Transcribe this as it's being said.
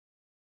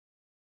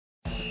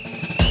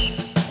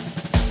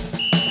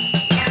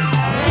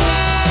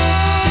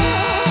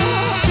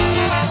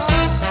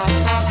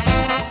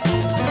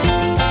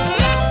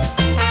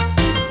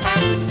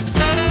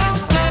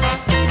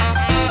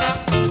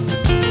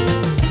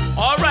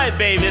right,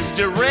 baby. It's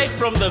direct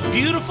from the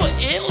beautiful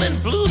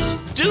Inland Blue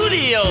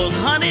Studios.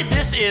 Honey,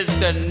 this is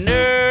the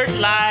Nerd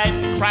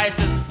Life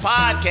Crisis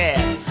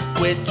Podcast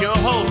with your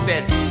host,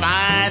 that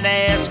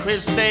fine-ass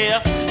Chris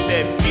Thayer,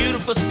 that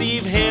beautiful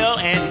Steve Hill,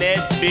 and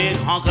that big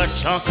hunker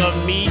chunk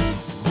of meat,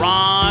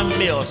 Ron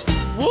Mills.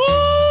 Woo!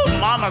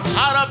 Mama's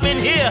hot up in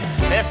here.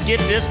 Let's get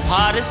this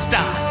party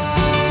started.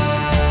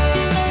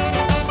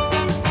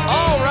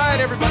 All right,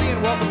 everybody,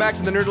 and welcome back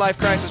to the Nerd Life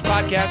Crisis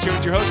Podcast. Here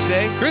with your host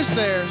today, Chris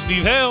there.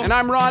 Steve Hale. And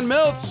I'm Ron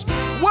Miltz.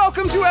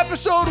 Welcome to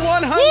episode 100.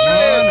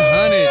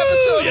 100.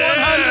 Episode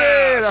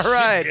 100. All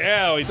right.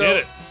 Yeah, we did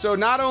it. So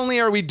not only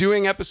are we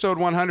doing episode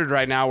 100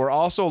 right now, we're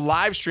also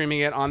live streaming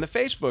it on the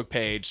Facebook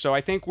page. So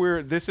I think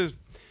this is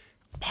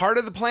part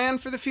of the plan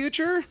for the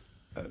future.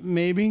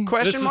 Maybe.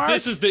 Question mark?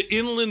 This is the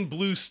Inland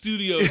Blue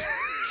Studios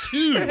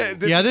 2.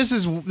 This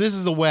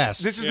is the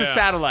West. This is the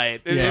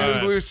satellite. Yeah.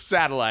 Inland Blue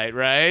satellite,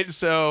 right?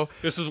 So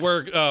This is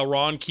where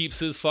Ron keeps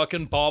his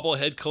fucking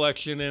bobblehead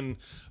collection and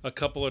a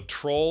couple of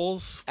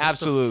trolls.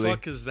 Absolutely.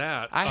 What the fuck is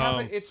that? I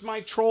have it's my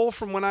troll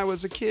from when I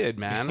was a kid,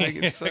 man. Like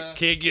it's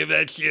Can't give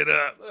that shit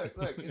up.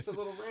 look, it's a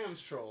little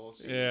Rams troll.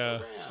 See, Yeah.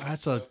 little Rams.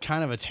 That's a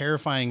kind of a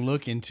terrifying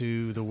look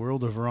into the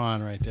world of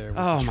Ron right there with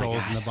Oh, the my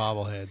trolls God. and the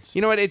bobbleheads.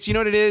 You know what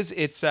it is?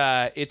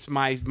 It's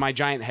my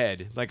giant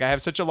head. Like I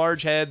have such a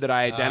large head that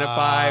I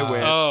identify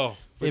with. Oh.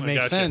 It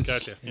makes sense.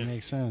 Gotcha. It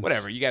makes sense.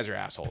 Whatever, you guys are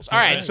assholes. All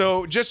right,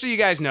 so just so you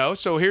guys know,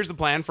 so here's the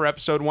plan for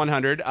episode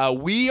 100.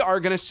 We are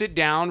going to sit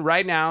down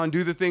right now and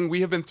do the thing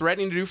we have been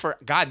threatening to do for,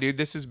 God, dude,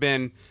 this has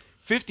been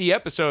 50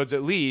 episodes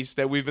at least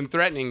that we've been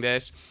threatening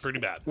this. Pretty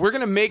bad. We're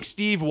going to make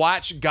Steve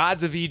watch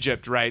Gods of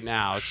Egypt right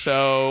now.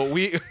 So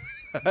we...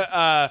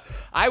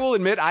 I will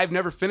admit I've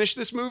never finished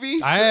this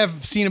movie. I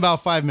have seen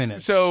about 5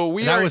 minutes. So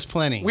that was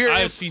plenty. I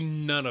have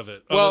seen none of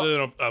it, Well- other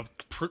than a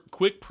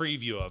quick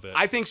preview of it.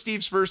 I think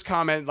Steve's first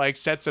comment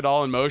sets it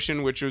all in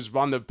motion, which was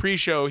on the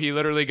pre-show. He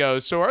literally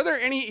goes, "So are there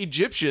any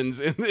Egyptians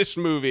in this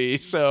movie?"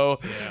 So,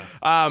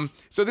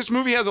 so this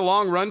movie has a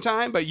long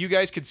runtime, but you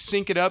guys could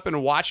sync it up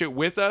and watch it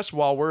with us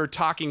while we're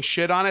talking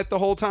shit on it the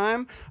whole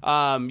time.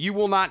 You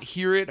will not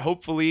hear it,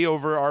 hopefully,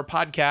 over our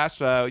podcast.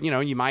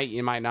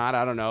 You might not.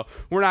 I don't know.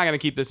 We're not going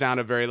to keep the sound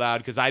up very loud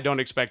because I don't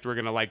expect we're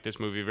going to like this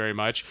movie very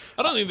much.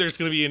 I don't think there's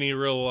going to be any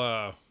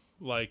real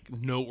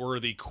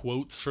noteworthy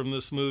quotes from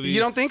this movie. You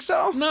don't think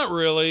so? Not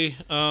really.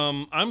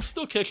 I'm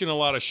still kicking a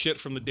lot of shit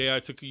from the day I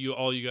took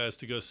all you guys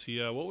to go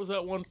see. What was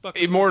that one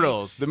fucking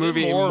Immortals, the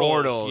movie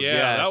Immortals. Yeah,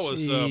 yes. that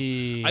was.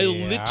 Yeah, I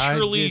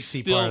literally did see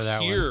part still of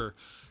that hear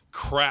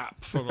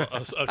crap from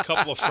a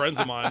couple of friends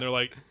of mine. They're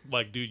like,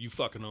 dude, you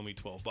fucking owe me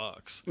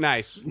 $12.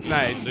 Nice.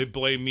 They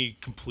blame me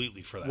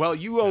completely for that. Well,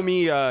 you owe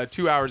me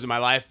 2 hours of my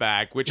life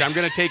back, which I'm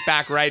going to take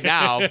back right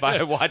now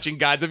by watching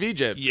Gods of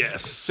Egypt.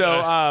 yes. So,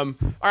 all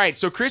right.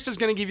 So Chris is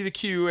going to give you the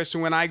cue as to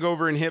when I go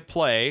over and hit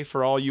play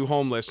for all you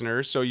home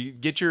listeners. So you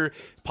get your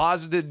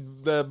positive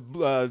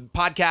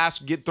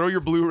podcast, throw your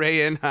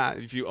Blu-ray in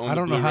if you own. I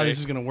don't know how Blu-ray. this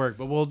is going to work,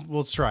 but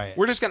we'll try it.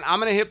 I'm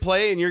going to hit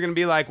play, and you're going to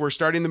be like, "We're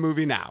starting the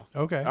movie now."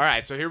 Okay. All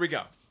right. So here we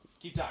go.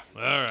 Keep talking.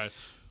 All right.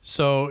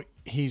 So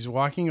he's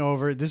walking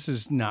over. This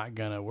is not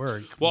going to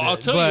work. Well, I'll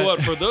tell but- you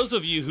what, for those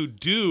of you who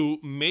do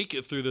make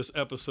it through this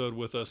episode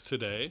with us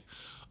today,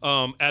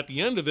 at the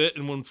end of it,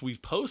 and once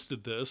we've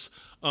posted this,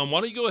 why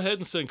don't you go ahead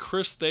and send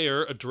Chris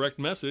Thayer a direct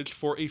message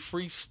for a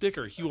free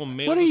sticker. He will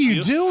mail What this are to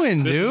you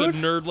doing, This dude?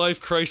 is a Nerd Life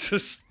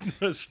Crisis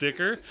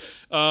sticker.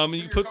 And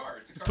you put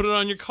it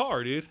on your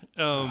car, dude.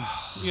 I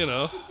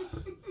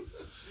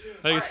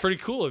think it's pretty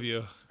cool of you.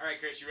 All right,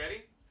 Chris, you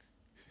ready?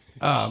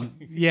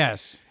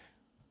 Yes.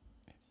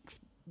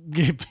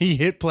 He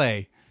hit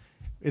play.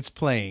 It's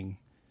playing.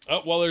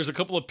 Oh, well, there's a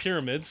couple of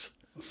pyramids.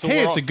 So Hey,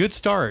 we're it's on- a good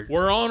start.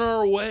 We're on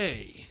our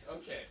way.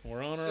 Okay.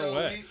 We're on our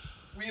way.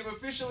 We have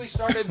officially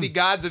started the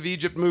Gods of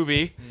Egypt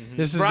movie.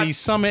 This is Brought- the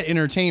Summit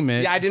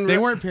Entertainment. Yeah, I didn't They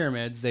re- weren't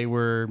pyramids. They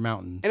were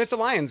mountains. And it's a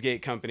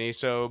Lionsgate company,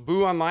 so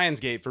boo on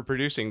Lionsgate for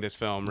producing this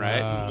film,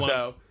 right?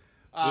 So,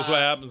 This is what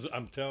happens.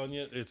 I'm telling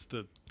you, it's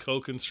the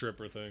Coke and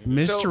stripper thing.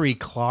 Mystery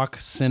Clock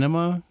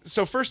Cinema.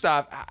 so first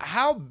off,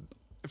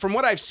 from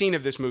what I've seen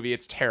of this movie,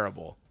 it's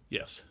terrible.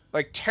 Yes.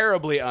 Like,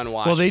 terribly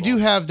unwatchable. Well, they do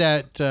have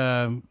that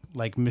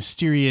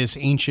mysterious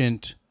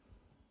ancient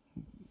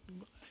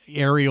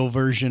aerial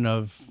version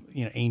of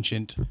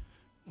ancient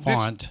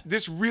font.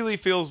 This really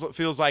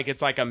feels like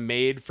it's like a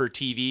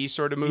made-for-TV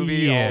sort of movie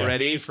Yeah.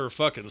 already. Made for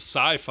fucking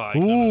sci-fi.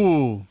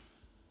 Ooh,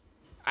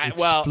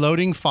 Well,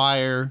 exploding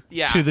fire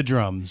Yeah. to the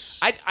drums.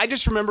 I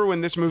just remember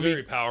when this movie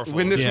very powerful.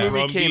 When this Yeah. movie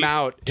Drum came beat.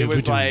 out, it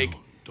was like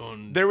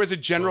Dun. there was a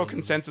general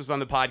consensus on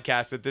the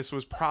podcast that this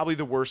was probably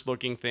the worst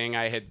looking thing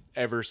I had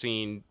ever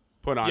seen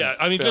put on. Yeah,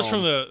 I mean, just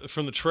film.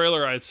 from the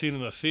trailer I had seen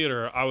in the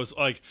theater, I was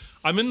like,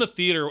 I'm in the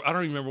theater. I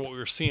don't even remember what we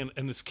were seeing,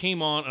 and this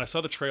came on, and I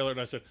saw the trailer,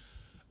 and I said,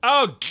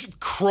 "Oh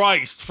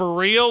Christ, for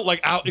real!" Like,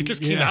 it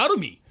just came out of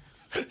me.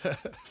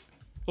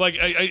 Like,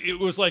 it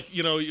was like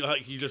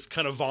you just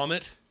kind of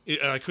vomit.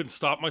 And I couldn't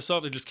stop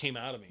myself. It just came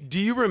out of me. Do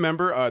you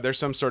remember? There's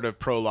some sort of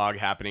prologue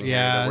happening here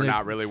that we're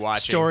not really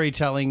watching.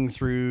 Storytelling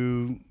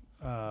through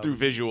through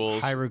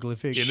visuals.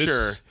 hieroglyphics.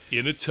 Sure.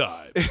 In a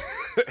time.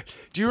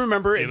 Do you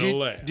remember? In a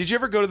lab. Did you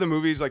ever go to the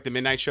movies, like the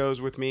midnight shows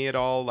with me at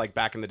all, like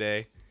back in the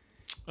day?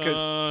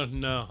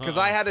 No. Because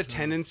I had a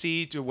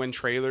tendency to, when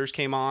trailers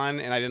came on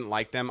and I didn't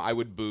like them, I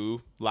would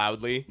boo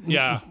loudly.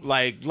 Yeah.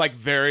 Like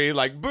very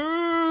like boo.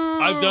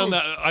 I've done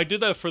that. I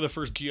did that for the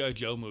first G.I.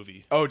 Joe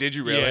movie. Oh, did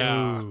you really?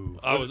 Yeah.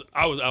 I was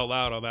out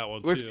loud on that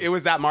one too. It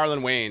was that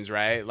Marlon Wayans,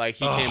 right? Like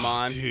he came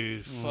on.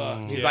 Dude,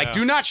 fuck. He's like,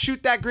 do not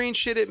shoot that green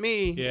shit at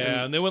me.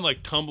 Yeah, and they went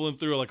like tumbling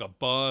through like a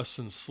bus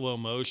in slow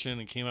motion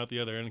and came out the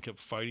other end and kept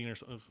fighting or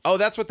something. Oh,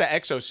 that's what the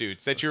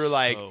exosuits that you were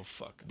like. So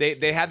fucking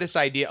they had this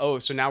idea. Oh,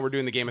 so now we're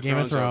doing the Game of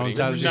Thrones.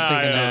 I was just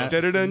thinking that.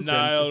 Dun-dun-dun-dun.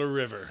 Nile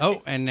River.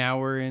 Oh, and now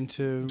we're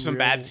into Some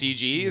bad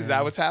CG. Is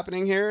that what's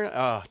happening here?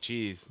 Oh,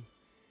 jeez.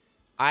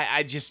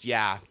 I just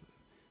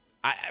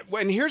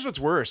and here's what's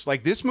worse.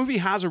 Like, this movie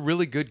has a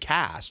really good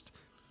cast,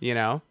 you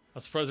know?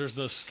 I'm surprised there's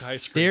no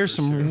skyscrapers. There's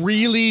some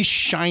really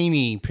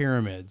shiny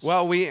pyramids.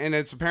 Well,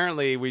 it's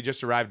apparently we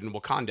just arrived in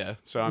Wakanda,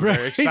 so I'm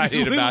very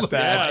excited about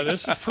that. Yeah,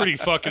 this is pretty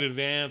fucking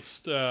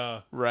advanced.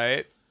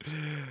 Right?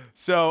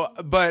 So,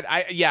 but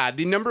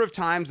the number of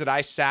times that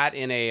I sat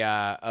in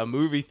a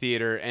movie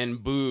theater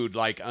and booed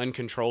like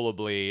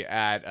uncontrollably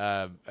at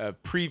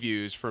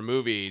previews for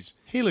movies.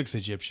 he looks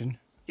Egyptian.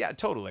 Yeah,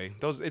 totally.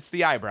 It's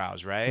the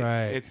eyebrows, right?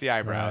 Right. It's the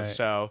eyebrows.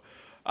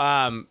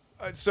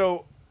 Right.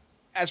 So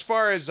as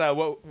far as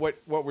what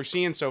we're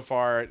seeing so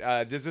far,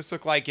 does this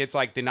look like it's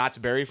like the Knott's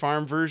Berry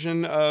Farm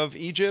version of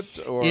Egypt,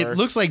 or It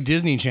looks like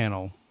Disney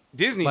Channel.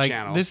 Disney Like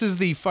Channel? this is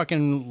the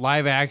fucking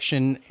live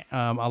action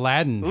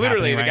Aladdin.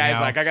 Literally, happening the right guy's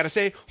now. like, I gotta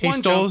stay He one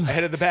stole- jump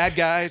ahead of the bad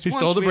guys. He one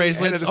stole the swing ahead of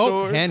bracelets. the Oh,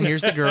 sword. and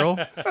here's the girl.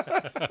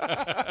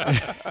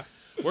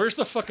 Where's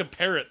the fucking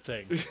parrot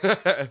thing?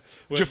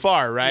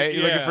 Jafar, right?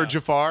 You're looking Yeah. for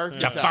Jafar.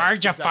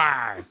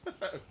 Jafar.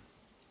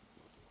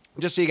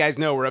 Just so you guys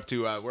know, we're up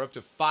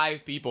to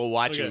 5 people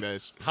watching Okay.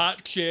 this.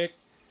 Hot chick,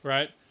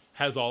 right?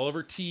 Has all of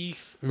her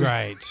teeth.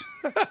 Right.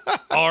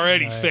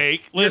 Already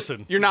fake.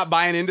 Listen, You're not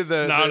buying into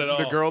the Not at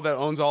all. girl that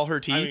owns all her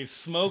teeth. I mean,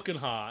 smoking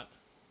hot.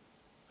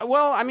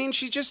 Well, I mean,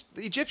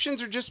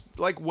 Egyptians are just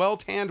like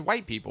well-tanned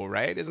white people,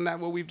 right? Isn't that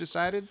what we've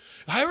decided?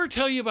 I ever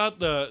tell you about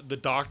the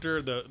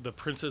doctor, the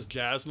Princess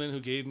Jasmine, who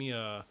gave me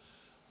a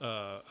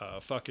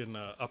fucking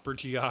upper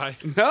GI?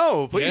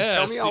 No, please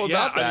tell Yes, me all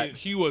about that. I mean,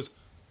 she was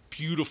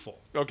beautiful,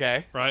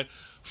 Okay. right?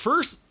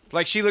 First,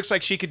 Like, she looks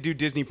like she could do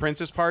Disney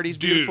princess parties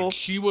dude, beautiful.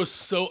 she was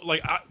so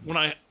like when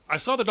I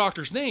saw the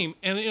doctor's name,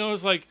 and it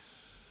was like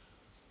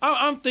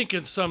I'm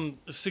thinking some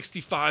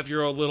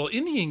 65-year-old little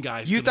Indian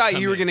guy. You thought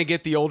you were going to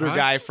get the older right?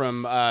 guy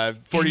from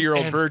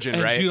 40-Year-Old Virgin,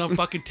 and right? Dude, I'm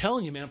fucking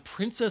telling you, man.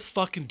 Princess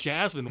fucking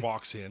Jasmine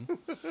walks in,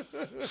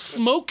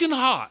 smoking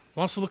hot,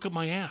 wants to look at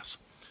my ass.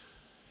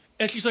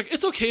 And she's like,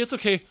 it's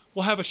okay.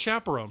 We'll have a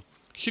chaperone.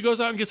 She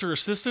goes out and gets her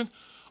assistant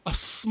a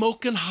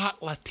smoking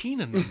hot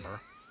Latina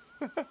number.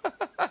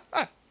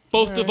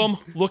 Both of them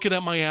looking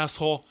at my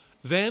asshole.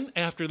 Then,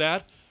 after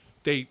that,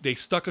 they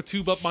stuck a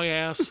tube up my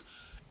ass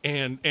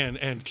and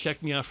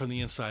checked me out from the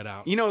inside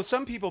out. You know,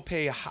 some people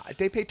pay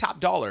top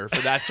dollar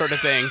for that sort of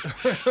thing.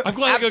 I'm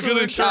glad I got good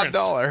Absolute insurance. top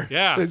dollar.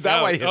 Yeah. Is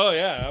that why? Oh,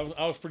 yeah.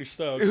 I was pretty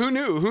stoked. Who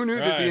knew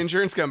that the Right.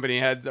 insurance company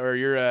had, or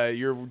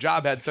your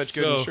job had such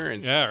good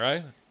insurance? Yeah,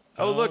 right?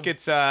 Oh, look,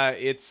 it's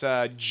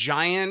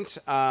giant.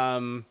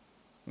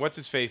 What's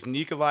his face?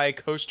 Nikolai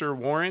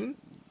Coster-Warren.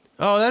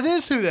 Oh, that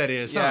is who that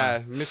is. Yeah,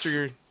 Huh?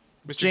 Mr.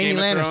 Jaime Game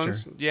of Lannister.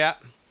 Thrones. Yeah,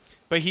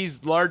 but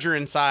he's larger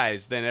in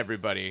size than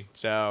everybody.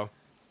 So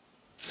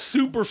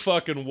Super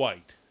fucking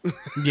white.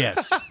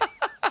 Yes.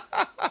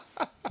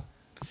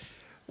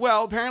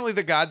 well, apparently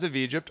the gods of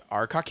Egypt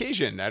are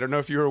Caucasian. I don't know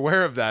if you're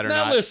aware of that or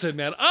Now not. listen,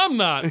 man, I'm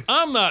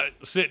not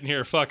sitting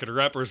here fucking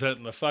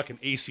representing the fucking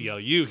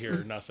ACLU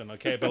here or nothing,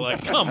 okay? But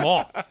like, come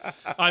on.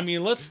 I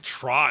mean, let's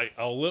try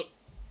a little.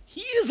 He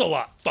is a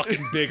lot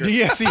fucking bigger.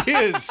 Yes, he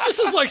is. This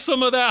is like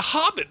some of that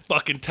Hobbit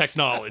fucking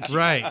technology.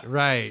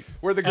 Right.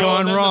 Where the Oh,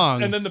 Gone and then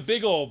wrong. and then the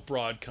big old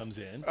broad comes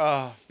in.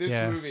 Oh, this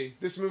Yeah. movie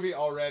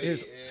already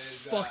Is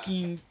is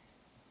fucking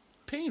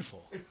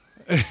painful.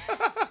 That's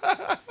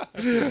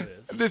what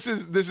it is.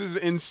 This is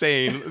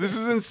insane. This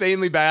is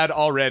insanely bad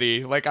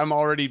already. Like I'm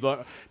already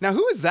now.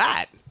 Who is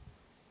that?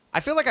 I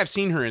feel like I've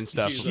seen her in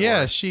stuff. She's before.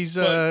 Yeah, she's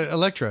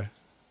Elektra.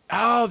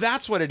 Oh,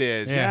 that's what it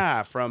is. Yeah.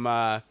 Yeah, from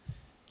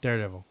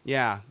Daredevil.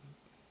 yeah,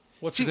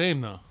 What's her name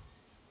though?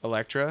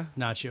 Electra.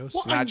 Nachos.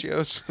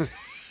 Nachos.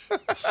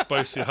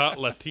 Spicy hot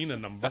Latina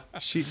number.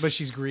 But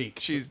she's Greek.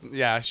 she's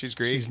Greek.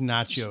 She's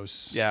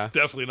nachos. yeah. It's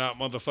definitely not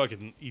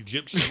motherfucking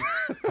Egyptian.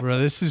 Bro,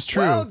 this is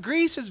true. Well,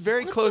 Greece is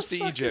very close to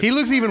Egypt. He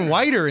looks even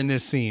whiter in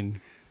this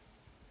scene.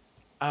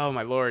 Oh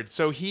my lord!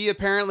 So he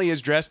apparently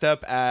is dressed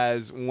up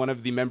as one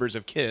of the members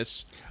of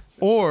Kiss.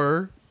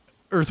 Or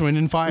Earth, Wind,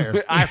 and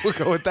Fire. I will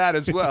go with that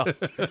as well.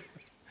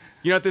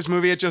 You know what this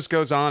movie? It just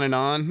goes on and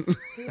on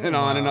and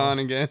on and on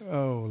again.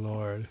 Oh,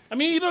 Lord. I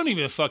mean, you don't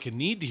even fucking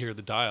need to hear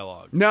the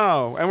dialogue.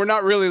 No, and we're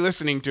not really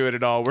listening to it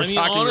at all. We're I mean,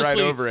 talking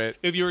honestly, right over it.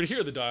 If you were to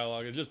hear the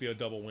dialogue, it'd just be a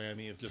double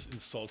whammy of just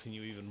insulting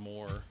you even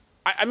more.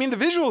 I mean, the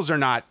visuals are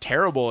not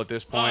terrible at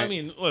this point. I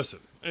mean,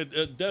 listen,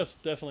 it does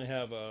definitely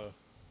have a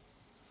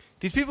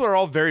These people are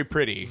all very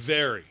pretty.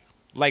 very.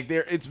 Like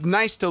it's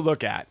nice to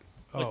look at.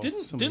 Like,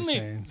 didn't somebody's they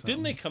saying something.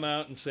 didn't they come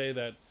out and say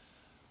that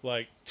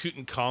like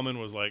Tutankhamun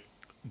was like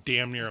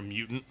damn near a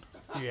mutant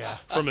Yeah.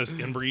 from his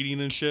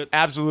inbreeding and shit?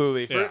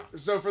 Absolutely. Yeah.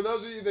 So for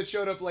those of you that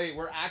showed up late,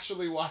 we're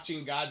actually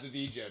watching Gods of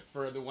Egypt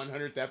for the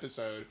 100th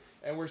episode,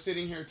 and we're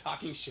sitting here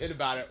talking shit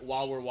about it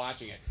while we're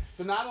watching it.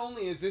 So not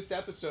only is this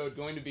episode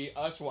going to be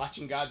us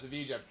watching Gods of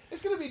Egypt,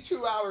 it's going to be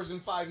 2 hours and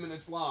 5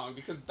 minutes long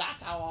because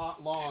that's how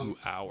long. 2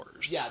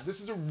 hours. Yeah, this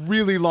is a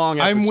really long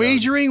episode. I'm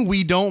wagering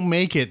we don't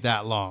make it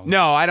that long.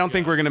 No, I don't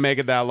think we're going to make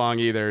it that long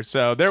either.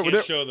 So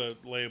Can't show the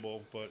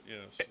label, but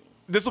yes.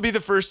 this will be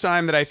the first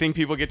time that I think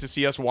people get to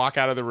see us walk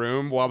out of the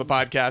room while the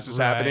podcast is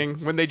Right. happening,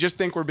 when they just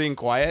think we're being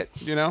quiet,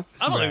 you know?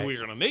 I don't Right. think we're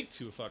gonna make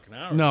 2 fucking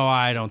hours. No,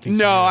 I don't think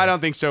so. No, either. I don't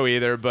think so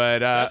either, but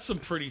That's some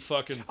pretty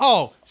fucking.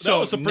 Oh, that so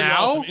was some pretty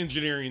now, awesome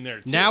engineering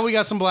there too. now we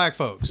got some black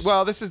folks.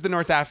 well, this is the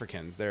North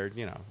Africans. They're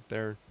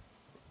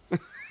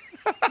look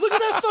at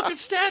that fucking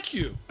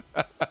statue.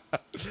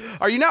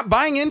 Are you not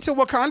buying into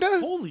Wakanda?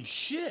 Holy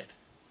shit.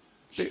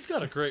 She's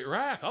got a great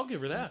rack. I'll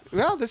give her that.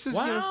 Well, this is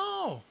Wow. you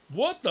know,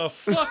 What the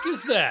fuck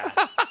is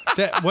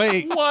that?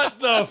 Wait, What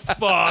the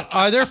fuck?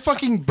 are there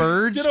fucking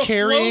birds Did a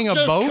carrying a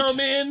float just boat? come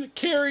in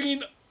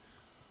carrying?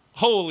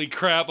 Holy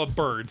crap! Of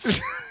birds.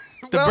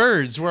 The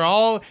birds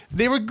were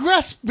they were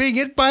grasping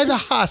it by the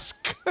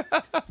husk.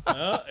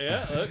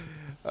 Yeah.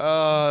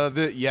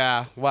 Look.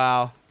 yeah,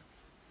 wow.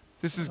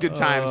 This is good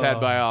times had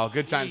by all.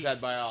 Good times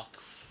had by all.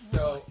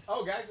 So,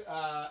 guys,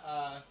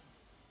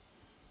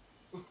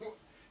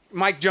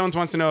 Mike Jones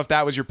wants to know if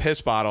that was your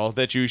piss bottle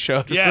that you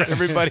showed Yes.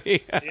 for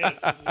everybody.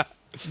 Yes.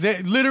 This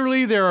is,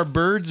 Literally, there are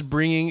birds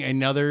bringing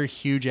another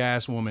huge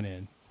ass woman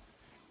in,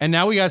 and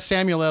now we got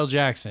Samuel L.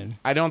 Jackson.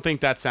 I don't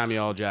think that's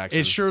Samuel L. Jackson.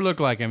 It sure looked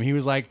like him. He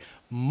was like,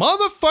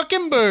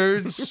 "Motherfucking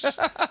birds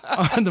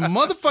on the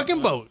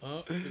motherfucking boat."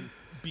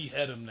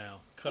 behead him now.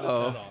 Cut his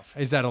head off.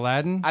 Is that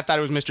Aladdin? I thought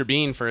it was Mr.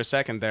 Bean for a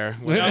second there.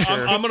 Now,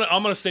 I'm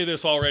gonna say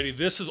this already.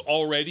 This is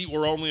already.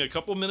 We're only a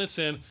couple minutes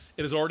in.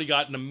 It has already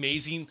got an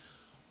amazing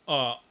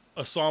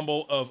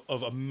ensemble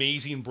of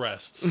amazing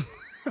breasts.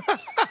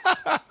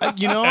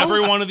 You know,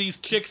 Every one of these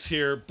chicks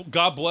here,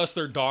 God bless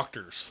their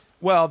doctors.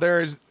 Well,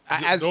 there's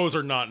as Those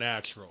are not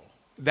natural.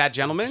 that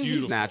gentleman.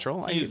 He's Beautiful.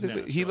 natural. He's He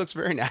natural. looks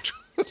very natural.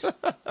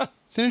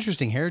 it's an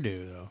interesting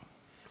hairdo, though.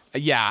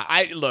 Yeah,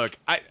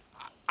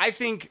 I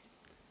think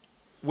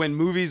when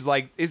movies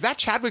like, is that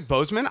Chadwick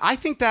Boseman? I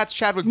think that's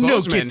Chadwick No,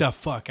 Boseman. get the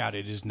fuck out!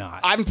 It is not.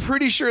 I'm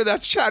pretty sure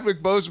that's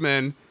Chadwick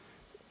Boseman.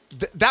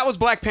 That was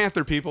Black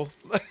Panther, people.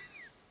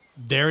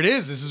 There it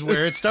is. This is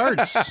where it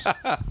starts.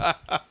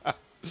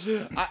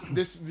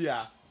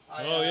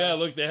 Oh yeah,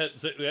 look, they had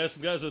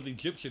some guys with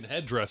Egyptian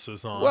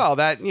headdresses on. Well,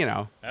 that, you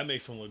know, that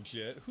makes them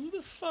legit. Who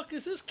the fuck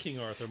is this King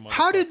Arthur?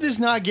 How did motherfucker? this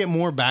not get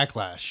more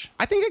backlash?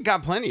 I think it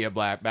got plenty of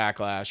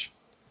backlash.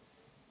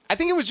 I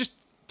think it was just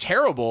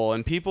terrible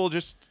and people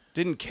just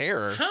didn't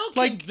care. How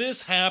can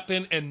this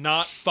happen and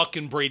not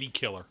fucking Brady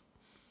Killer?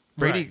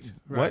 Brady,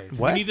 right. We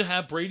what? need to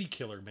have Brady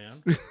Killer,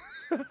 man.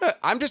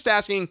 I'm just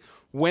asking,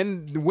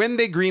 when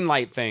they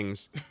greenlight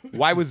things,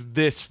 why was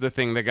this the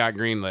thing that got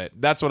greenlit?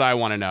 That's what I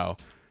want to know.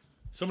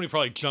 Somebody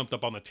probably jumped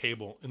up on the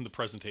table in the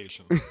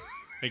presentation.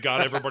 They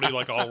got everybody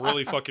like all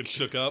really fucking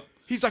shook up.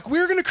 He's like,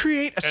 we're going to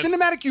create a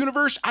cinematic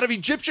universe out of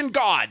Egyptian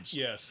gods.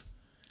 Yes.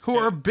 Who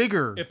are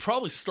bigger? It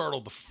probably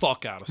startled the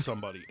fuck out of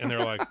somebody. And they're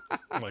like,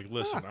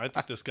 listen, I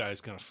think this guy's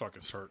going to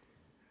fucking start,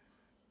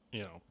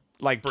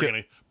 Like, bring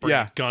a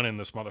yeah. gun in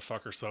this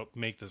motherfucker, so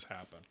make this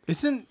happen.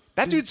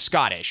 That dude's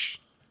Scottish.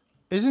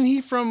 Isn't he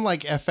from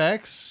like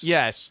FX?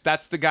 Yes,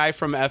 that's the guy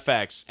from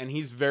FX, and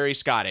he's very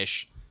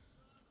Scottish.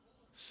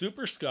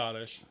 Super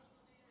Scottish.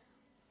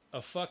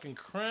 A fucking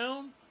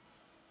crown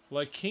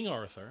like King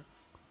Arthur.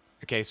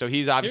 Okay, so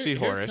he's obviously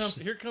Horus.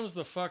 Here comes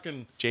the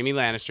fucking Jamie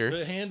Lannister.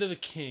 the hand of the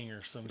king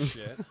or some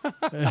shit.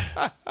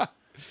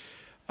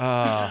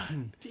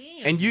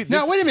 And you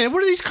Now wait a minute.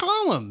 What are these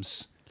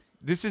columns?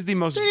 this is the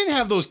most They didn't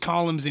have those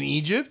columns in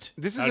Egypt.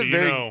 this is How a do you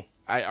very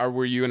know?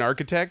 were you an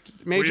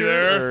architect major?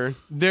 there? Or?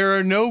 There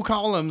are no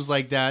columns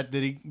like that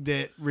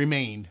that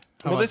remained.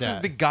 How Well, about this is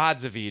that? the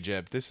gods of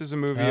Egypt. This is a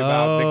movie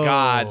about the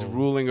gods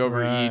ruling over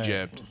right.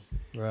 Egypt.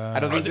 Right. I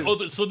don't think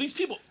this, So these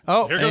people.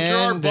 Oh, here goes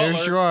Gerard and there's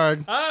Butler.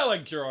 Gerard. I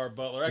like Gerard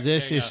Butler. I can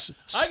This hang is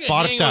out. I can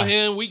hang Sparta. with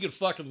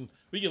him.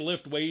 We could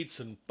lift weights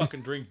and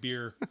fucking drink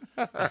beer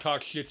and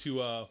talk shit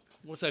to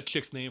what's that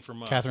chick's name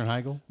from? Katherine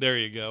Heigl. There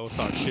you go. We'll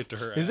talk shit to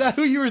her. Is that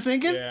who you were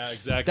thinking? Yeah,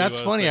 exactly. That's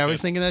what funny. I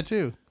was thinking that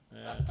too.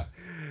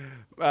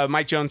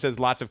 Mike Jones says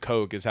lots of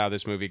coke is how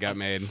this movie got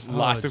made.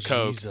 Lots Oh, of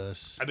coke.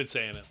 Jesus. I've been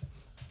saying it.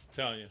 I'm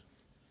telling you.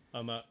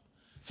 I'm not.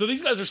 So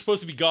these guys are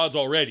supposed to be gods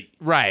already.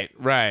 Right.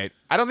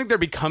 I don't think they're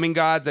becoming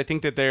gods. I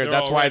think that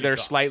that's why already they're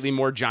gods. slightly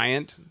more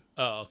giant.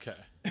 Oh, okay.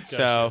 Gotcha.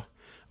 So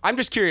I'm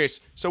just curious.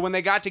 So when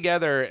they got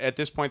together at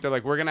this point, they're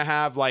like, we're gonna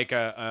have like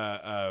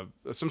a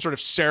some sort of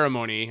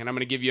ceremony, and I'm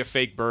gonna give you a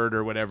fake bird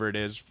or whatever it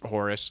is,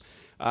 Horus.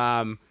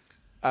 And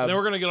then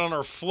we're gonna get on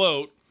our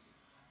float,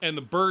 and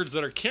the birds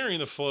that are carrying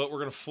the float, we're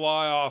gonna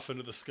fly off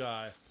into the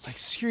sky. Like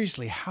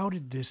seriously, how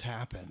did this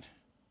happen?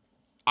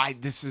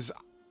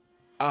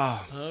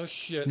 Oh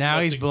shit! Now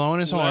he's blowing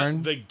his let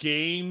horn. The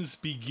games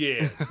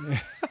begin.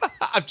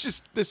 I'm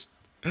just this.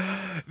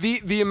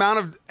 The amount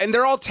of, and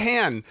they're all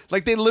tan.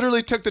 Like they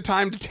literally took the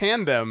time to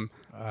tan them.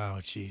 Oh,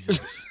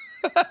 Jesus.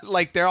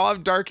 Like they all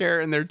have dark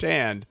hair and they're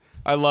tanned.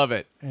 I love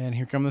it. And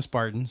here come the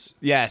Spartans.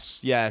 Yes.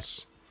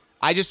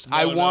 I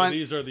No, want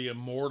these are the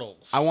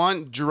immortals. I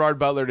want Gerard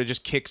Butler to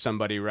just kick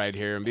somebody right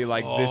here and be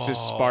like, "This is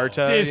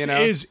Sparta." This you know?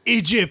 is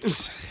Egypt.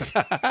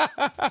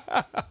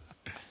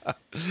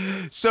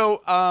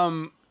 So.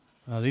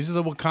 These are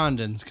the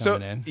Wakandans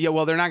coming in. Yeah,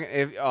 well, they're not.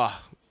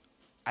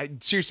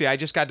 Seriously, I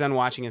just got done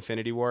watching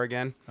Infinity War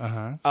again.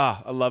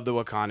 I love the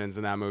Wakandans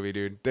in that movie,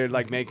 dude. They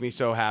like make me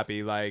so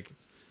happy. Like,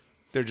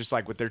 they're just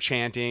like with their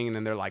chanting, and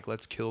then they're like,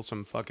 "Let's kill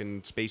some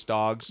fucking space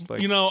dogs."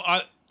 Like, You know,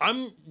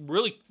 I'm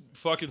really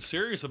fucking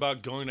serious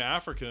about going to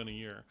Africa in a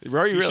year.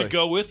 Are you You really? should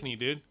go with me,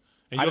 dude.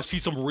 And you'll see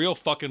some real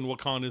fucking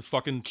Wakandans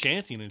fucking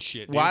chanting and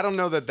shit. Dude. well, I don't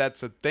know that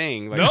that's a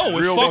thing. Like, No,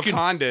 real it's fucking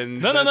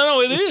Wakandans.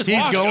 No, it is. He's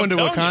Watch, going I'm to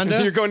telling you.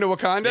 Wakanda? You're going to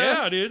Wakanda?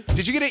 Yeah, dude.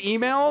 Did you get an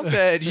email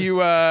that you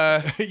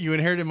You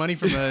inherited money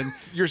from a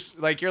you're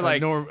like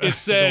It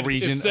said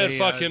Norwegian,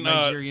 fucking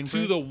Nigerian to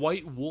prince? the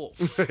white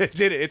wolf, it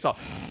did it. It's all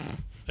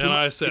and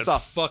I said, it's all-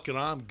 "Fucking,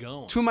 I'm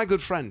going." to my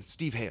good friend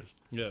Steve Hale.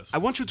 Yes, I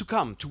want you to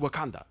come to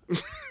Wakanda.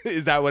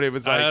 Is that what it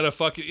was I like? had a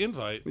fucking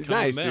invite. Come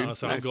Nice, in the mail. dude. I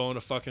said, Nice.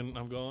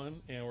 I'm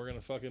going, and we're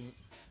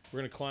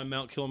gonna climb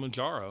Mount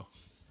Kilimanjaro.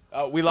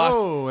 We lost.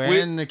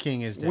 and the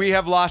king is dead. We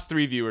have lost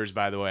 3 viewers,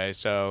 by the way.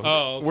 So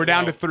Okay, we're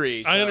down to well, 3.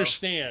 I so.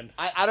 understand.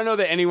 I don't know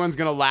that anyone's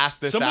gonna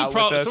last this out with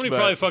us. Somebody but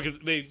probably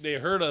fucking they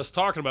heard us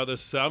talking about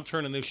this. And said, I'm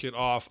turning this shit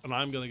off, and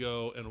I'm gonna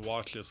go and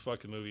watch this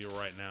fucking movie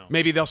right now.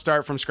 maybe they'll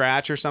start from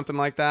scratch or something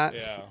like that.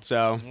 Yeah.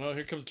 So Well,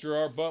 here comes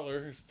Gerard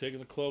Butler. He's taking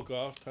the cloak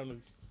off. Time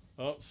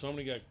to. Oh,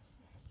 somebody got.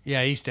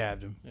 Yeah, he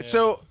stabbed him.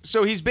 so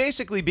he's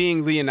basically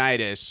being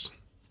Leonidas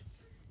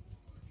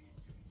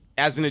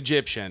as an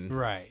Egyptian.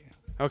 Right.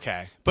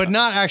 Okay. But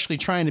not actually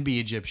trying to be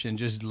Egyptian,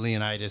 just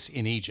Leonidas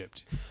in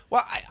Egypt.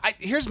 Well, I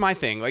here's my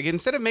thing. Like,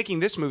 instead of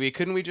making this movie,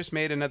 couldn't we just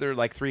made another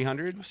like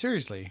 300?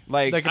 Seriously.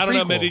 Like- a I don't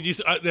know, prequel. man. Did you?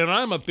 And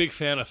I'm a big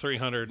fan of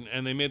 300,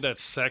 and they made that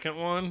second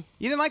one.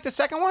 You didn't like the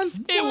second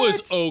one? It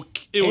was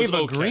okay. It was Ava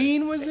okay.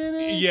 Green was in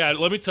it? Yeah,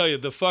 let me tell you,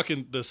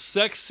 the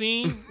sex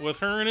scene with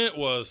her in it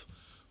was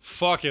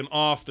fucking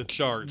off the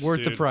charts.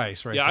 Worth the dude.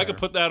 price right Yeah, I there. could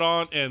put that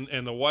on,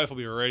 and the wife will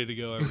be ready to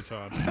go every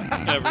time,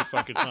 every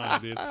fucking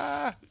time, dude.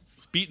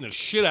 It's beating the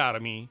shit out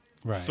of me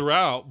Right.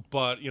 throughout,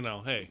 but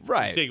hey,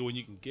 Right. you take it when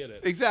you can get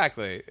it.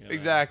 Exactly.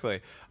 Exactly.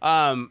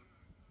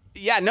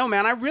 Yeah, no,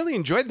 man, I really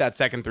enjoyed that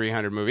second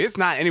 300 movie. It's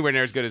not anywhere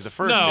near as good as the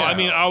first. No, one. I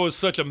mean, I was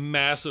such a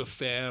massive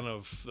fan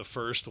of the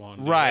first one.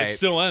 Dude. Right. It's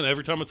still in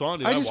every time it's on.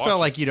 Dude, I just watch felt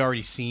it. like you'd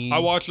already seen. I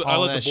watched. I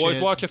all let that the boys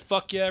shit. watch it.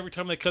 Fuck yeah! Every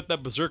time they cut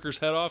that berserker's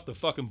head off, the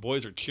fucking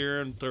boys are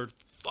cheering. They're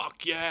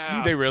fuck yeah.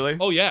 Did they really?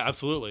 Oh yeah,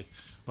 absolutely.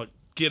 Like,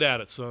 get at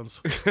it,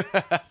 sons.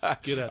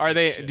 Get at. Are that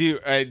they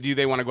shit. do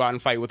they want to go out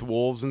and fight with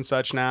wolves and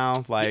such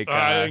now? Like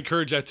I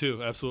encourage that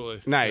too.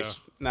 Absolutely. nice,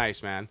 Yeah.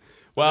 nice, man.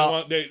 They Well,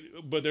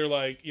 want- but they're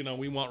like,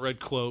 we want red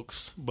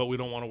cloaks, but we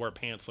don't want to wear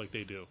pants like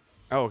they do.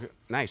 oh,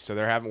 nice. So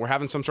we're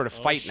having some sort of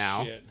fight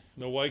now. Shit.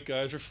 The white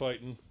guys are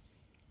fighting.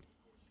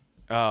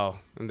 Oh,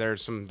 and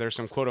there's some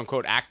quote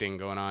unquote acting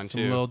going on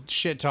Some too. little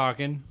shit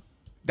talking.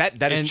 That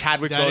is and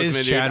Chadwick that Boseman,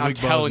 is dude. I'm Chadwick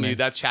telling you, Boseman.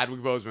 that's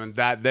Chadwick Boseman.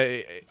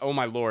 That oh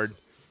my lord,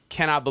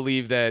 cannot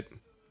believe that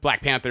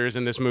Black Panther is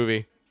in this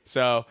movie.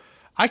 So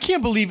I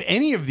can't believe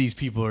any of these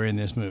people are in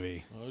this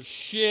movie. Oh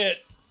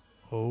shit!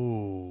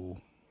 Oh.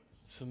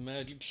 Some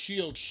magic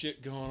shield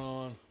shit going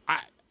on.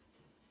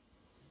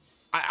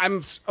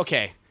 I'm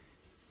okay.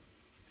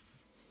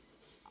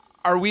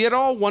 Are we at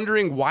all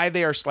wondering why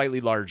they are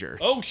slightly larger?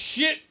 Oh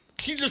shit!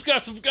 She just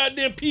got some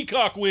goddamn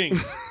peacock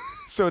wings.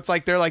 So it's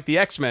like they're like the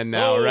X-Men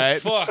now, oh right?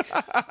 fuck!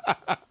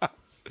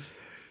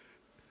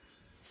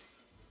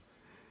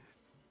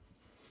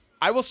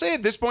 I will say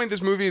at this point,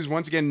 this movie is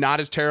once again not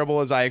as terrible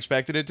as I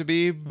expected it to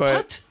be, but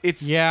What?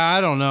 it's Yeah, I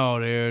don't know,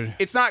 dude.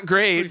 it's not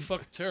Pretty great.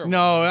 fucking terrible.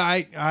 No,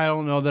 I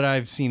don't know that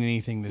I've seen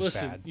anything this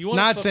Listen, bad. you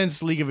wanna Not fu-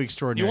 since League of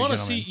Extraordinary You want to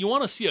Gentlemen. see? You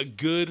want to see a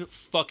good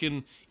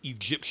fucking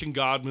Egyptian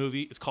god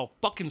movie? It's called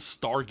fucking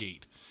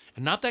Stargate,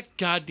 and not that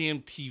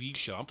goddamn TV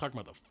show. I'm talking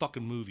about the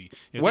fucking movie.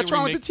 If What's they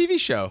wrong with remake- the TV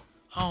show?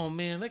 Oh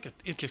man,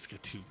 it just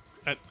got too.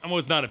 I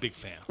was not a big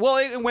fan. Well,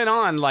 it went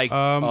on like,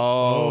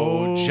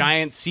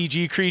 giant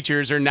CG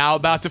creatures are now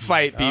about to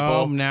fight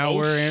people. Now Oh,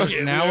 we're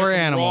shit, now there's we're some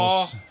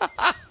animals.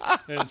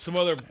 And some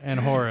other And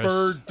Horus.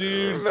 bird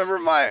dude. Remember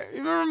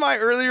my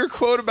earlier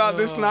quote about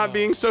this not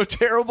being so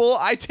terrible?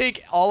 I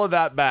take all of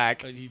that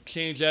back. You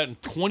change that in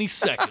 20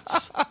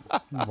 seconds.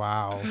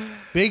 Wow.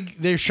 Big.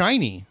 They're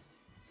shiny.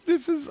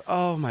 This is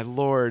oh my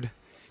lord.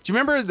 Do you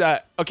remember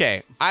that?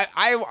 Okay,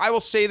 I will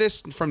say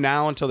this from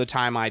now until the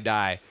time I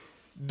die.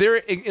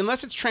 There,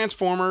 unless it's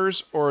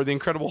Transformers or the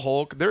Incredible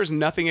Hulk, there is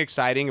nothing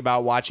exciting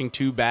about watching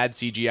two bad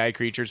CGI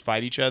creatures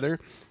fight each other.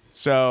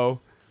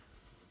 So,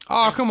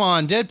 Oh, come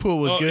on. Deadpool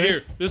was Oh, good.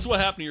 here, this is what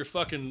happened to your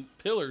fucking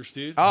pillars,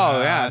 dude. oh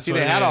yeah, that's see what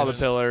they it had all the is.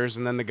 pillars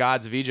and then the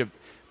gods of Egypt.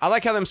 I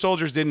like how them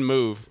soldiers didn't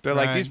move. They're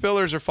like, Right. these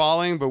pillars are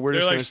falling, but we're They're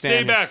just like, going to stay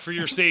stand here. back for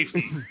your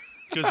safety.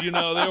 Because, you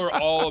know, they were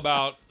all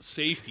about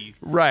safety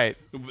Right.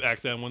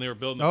 back then when they were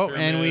building the Oh,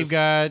 pyramids. and we've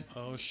got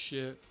Oh,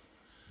 shit.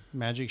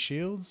 magic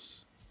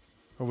shields?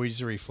 Or are we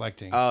just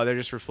reflecting? Oh, they're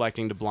just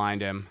reflecting to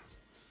blind him.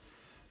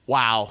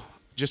 Wow.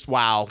 Just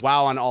wow.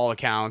 Wow on all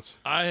accounts.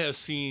 I have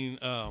seen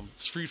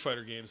Street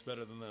Fighter games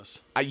better than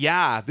this.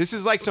 Yeah, this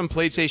is like some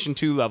PlayStation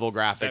 2 level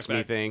graphics,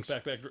 methinks.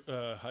 Back,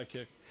 high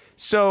kick.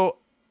 So,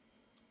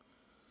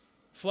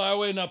 Fly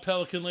away now,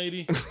 Pelican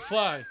lady.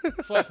 Fly.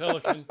 Fly,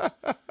 Pelican.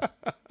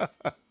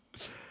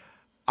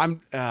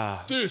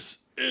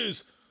 This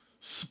is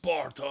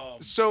Sparta.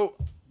 so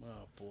Oh,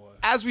 boy.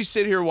 as we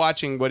sit here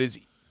watching what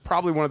is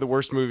probably one of the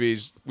worst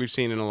movies we've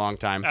seen in a long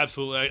time,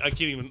 Absolutely. I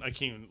can't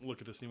even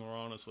look at this anymore,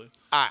 honestly.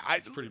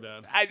 it's Pretty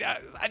bad.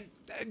 I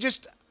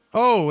just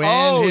oh,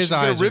 and his she's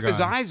gonna eyes are rip his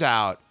gone. eyes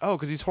out. Oh,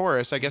 because he's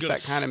Horus. I guess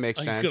that kind of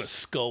makes sense. He's gonna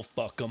skull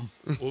fuck him.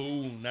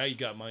 Oh, now you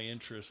got my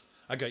interest.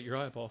 I got your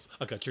eyeballs.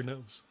 I got your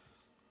nose.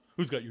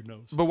 Who's got your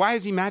nose? But why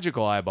is he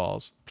magical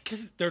eyeballs?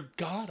 Because they're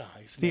god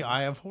eyes. The man.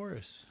 Eye of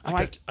Horus.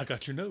 I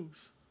got your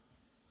nose.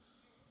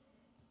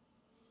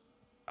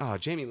 Oh,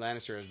 Jamie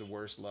Lannister has the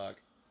worst luck.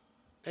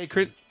 Hey,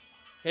 Chris.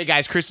 Hey,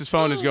 guys, Chris's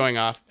phone is going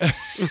off.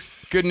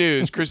 Good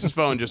news. Chris's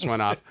phone just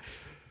went off.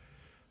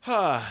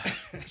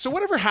 So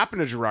whatever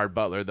happened to Gerard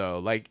Butler, though?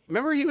 Like,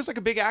 remember he was like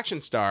a big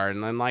action star,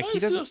 and then like he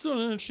He's doesn't. still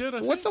doing shit.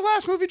 What's the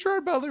last movie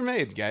Gerard Butler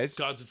made, guys?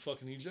 Gods of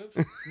fucking Egypt?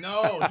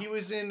 No, he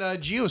was in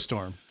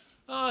Geostorm.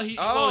 He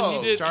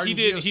Oh, did. starred He in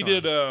did. He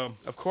did.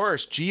 Of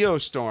course,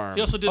 Geostorm.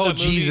 He also did. Oh, that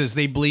movie. Jesus,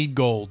 they bleed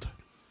gold.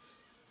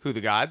 Who, the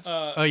gods?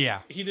 Oh, yeah.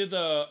 He did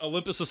the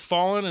Olympus Has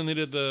Fallen, and they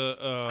did the.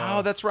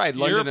 Oh, that's right.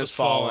 London Europe Has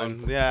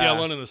Fallen. Yeah. Yeah,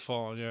 London Has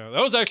Fallen. Yeah,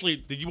 that was actually.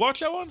 Did you watch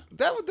that one?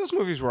 Those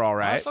movies were all I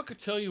right. fucking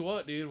tell you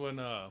what, dude. When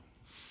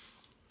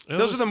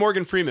Those are the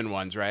Morgan Freeman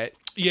ones, right?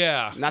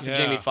 yeah, Not the yeah.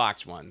 Jamie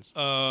Foxx ones.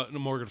 No,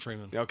 Morgan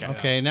Freeman. Okay.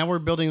 Okay, now we're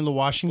building the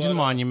Washington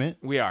Monument.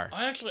 We are.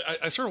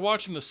 I started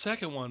watching the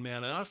second one,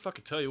 man, and I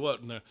fucking tell you what,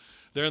 and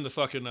they're in the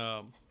fucking.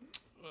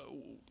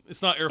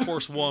 It's not Air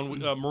Force One,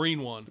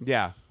 Marine One.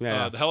 Yeah.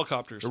 Yeah. The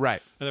helicopters.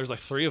 Right. And there's like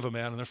 3 of them,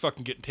 man, and they're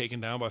fucking getting taken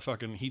down by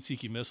fucking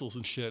heat-seeking missiles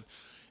and shit.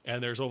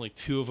 And there's only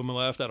 2 of them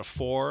left out of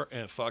 4,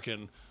 and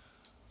fucking,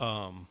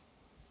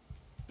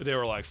 they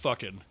were like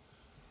fucking,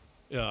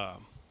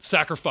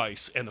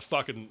 sacrifice, and the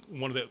fucking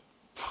one of the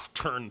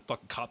turned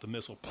fucking caught the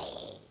missile. It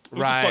was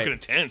just Right. fucking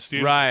intense,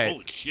 dude. Right.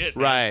 Holy shit,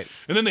 man. Right.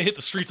 And then they hit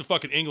the streets of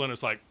fucking England.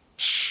 It's like,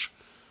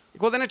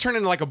 Well, then it turned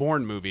into like a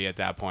Bourne movie at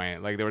that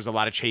point. Like there was a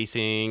lot of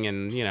chasing,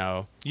 and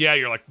yeah,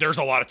 you're like, there's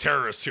a lot of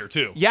terrorists here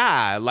too.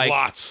 yeah, like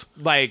Lots.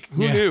 Like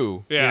who Yeah.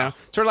 knew? Yeah.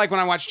 Sort of like when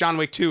I watched John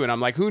Wick 2, and I'm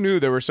like, who knew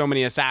there were so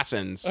many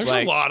assassins? There's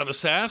like, a lot of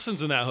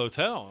assassins in that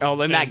hotel. Oh,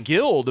 and that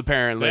guild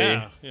apparently,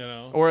 Yeah, you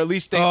know. or at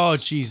least Oh,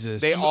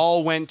 Jesus. they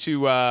all went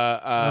to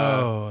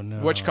Oh,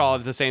 no. what you call it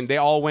the same. They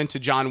all went to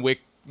John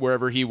Wick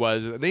wherever he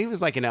was. I think he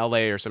was like in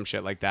L.A. or some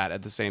shit like that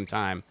at the same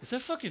time. Is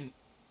that fucking?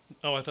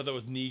 Oh, I thought that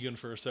was Negan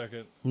for a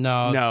second.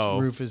 No, No.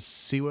 Rufus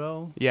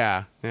Sewell.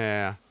 Yeah.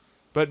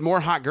 But more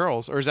hot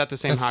girls, or is that the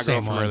same That's hot the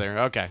girl same from one. earlier?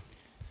 Okay.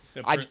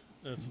 Yeah,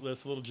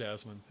 that's little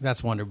Jasmine.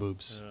 That's Wonder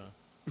Boobs.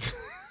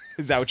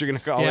 Is that what you're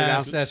gonna call her Yeah,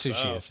 now? that's who she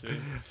Stuff, is.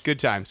 dude. Good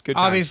times. Good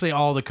times. Obviously,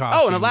 all the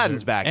costumes. Oh, and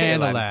Aladdin's are- back. Hey,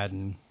 And Aladdin.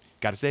 Aladdin.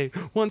 Gotta stay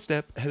one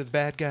step ahead of the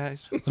bad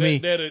guys. Let me.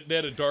 They had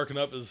to darken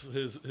up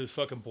his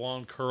fucking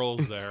blonde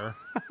curls there.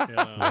 You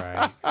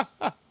know?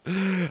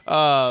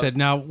 Right. Said,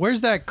 now, where's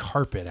that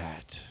carpet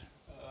at?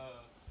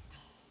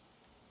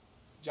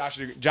 Josh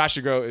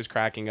DeGroat is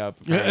cracking up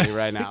apparently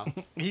right now.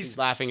 He's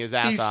laughing his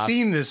ass He's off.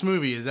 seen this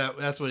movie.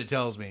 That's what it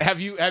tells me.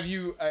 Have you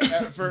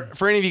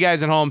for any of you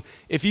guys at home,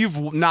 if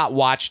you've not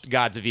watched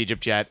Gods of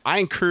Egypt yet, I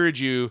encourage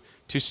you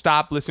to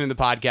stop listening to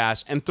the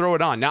podcast and throw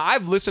it on. Now,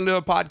 I've listened to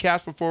a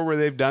podcast before where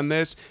they've done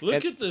this. Look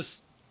and at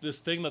this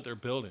thing that they're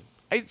building.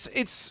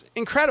 it's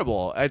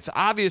incredible. It's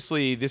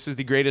obviously this is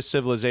the greatest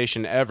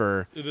civilization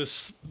ever.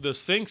 This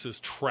Sphinx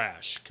is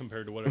trash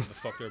compared to whatever the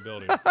fuck they're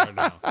building right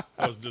now.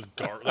 That was just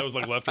that was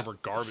like leftover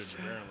garbage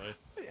apparently.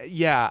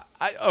 Yeah.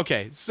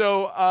 Okay.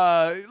 So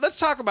let's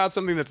talk about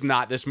something that's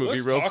not this movie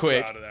Let's real talk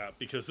quick. about that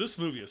because this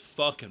movie is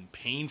fucking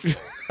painful.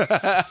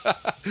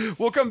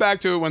 We'll come back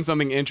to it when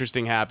something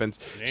interesting happens.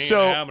 It ain't So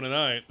gonna happen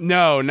tonight.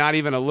 no, not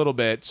even a little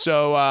bit.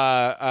 So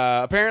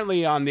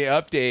apparently on the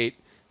update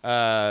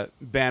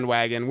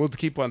bandwagon, we'll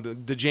keep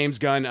on the James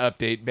Gunn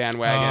update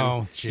bandwagon.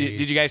 Oh, did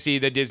jeez. you guys see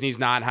that Disney's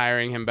not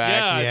hiring him back?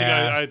 Yeah,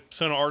 Yeah. I think I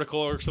sent an article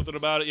or something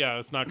about it. Yeah,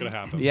 it's not gonna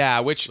happen.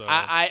 Yeah, which So,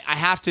 I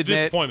have to admit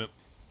disappointment.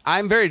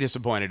 I'm very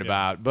disappointed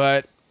about,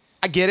 but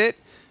I get it,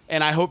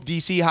 and I hope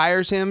DC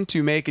hires him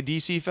to make a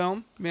DC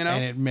film. You know,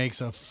 And it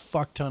makes a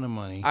fuck ton of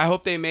money. I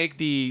hope they make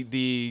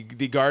the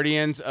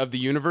Guardians of the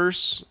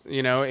Universe,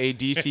 a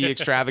DC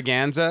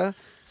extravaganza.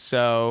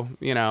 So,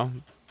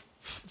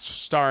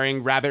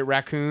 starring Rabbit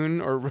Raccoon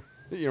or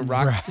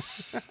Rocket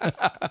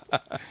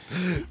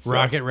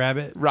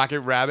Rabbit.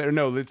 Rocket Rabbit, or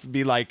no, let's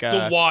be like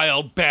The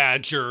Wild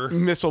Badger.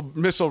 Missile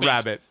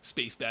Rabbit,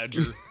 Space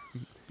Badger.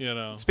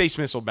 Space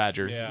Missile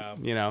Badger.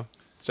 Yeah.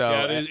 So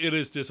Yeah, it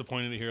is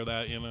disappointing to hear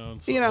that,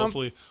 And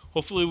so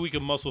hopefully we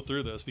can muscle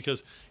through this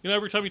because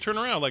every time you turn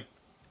around, like,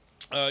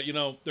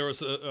 there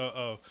was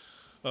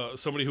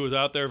somebody who was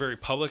out there very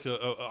public.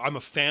 I'm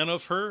a fan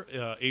of her,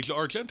 Asia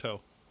Argento,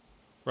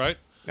 right?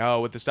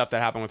 oh, with the stuff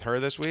that happened with her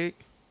this week,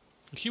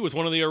 She was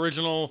one of the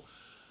original.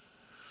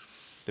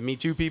 the Me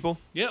Too people.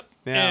 Yep.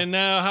 Yeah. And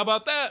now, how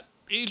about that,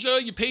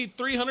 Asia? You paid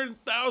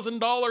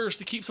 $300,000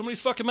 to keep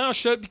somebody's fucking mouth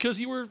shut because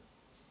you were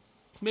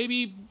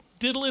maybe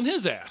diddling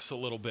his ass a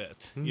little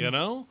bit.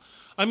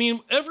 I mean,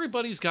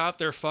 everybody's got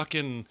their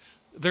thing,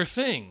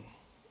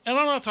 and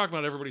I'm not talking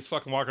about everybody's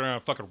fucking walking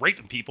around fucking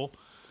raping people.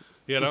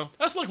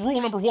 That's like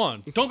rule number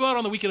 1: don't go out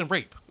on the weekend and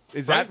rape.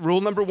 Is that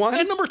rule number 1?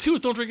 And number 2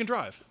 is don't drink and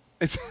drive.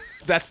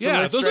 That's the Yeah,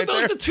 list those right are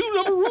there. the 2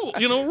 number rules.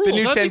 Rules. The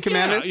new I 10 think,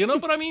 Commandments? Yeah,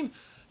 but I mean,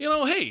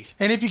 hey,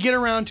 And if you get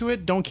around to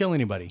it, don't kill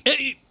anybody.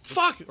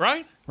 fuck,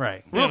 right?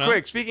 Right. Real know?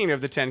 quick, speaking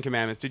of the 10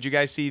 Commandments, did you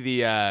guys see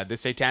the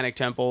Satanic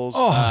Temples?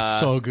 Oh,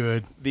 so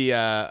good.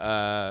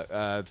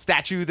 The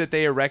statue that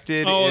they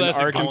erected Oh, in that's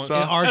been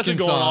Arkansas? going, that's been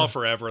going Arkansas. on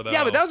forever, though.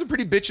 Yeah, but that was a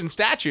pretty bitchin'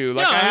 statue.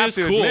 Like, yeah, I have it's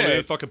to cool. admit.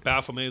 Dude. Fucking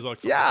Baphomet's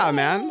like, Yeah,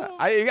 man.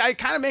 I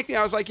kind of make me.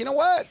 I was like, you know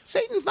what?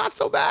 Satan's not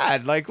so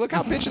bad. Like, look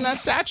how bitchin' that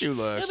statue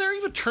Yeah, looks. they're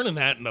even turning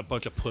that into a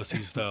bunch of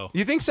pussies, though.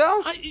 You think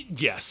so?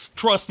 Yes,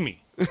 trust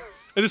me.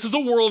 This is a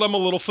world I'm a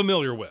little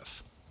familiar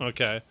with.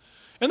 Okay,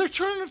 and they're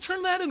trying to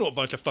turn that into a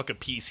bunch of fucking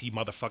PC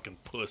motherfucking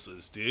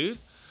pussies, dude.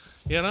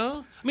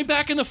 I mean,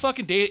 back in the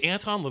fucking day,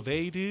 Anton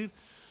LaVey, dude,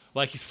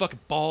 like he's fucking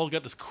bald,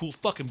 got this cool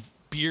fucking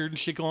beard and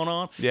shit going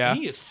on. Yeah. And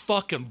he is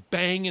fucking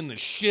banging the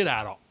shit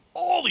out of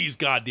all these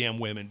goddamn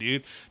women,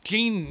 dude.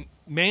 Jane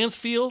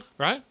Mansfield,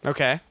 right?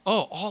 Okay.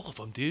 Oh, all of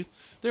them, dude.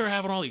 They were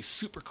having all these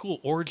super cool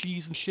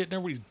orgies and shit, and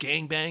everybody's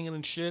gangbanging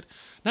and shit.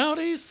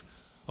 Nowadays,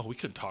 we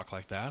couldn't talk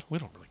like that. We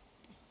don't really.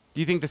 Do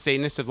you think the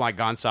Satanists have like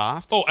gone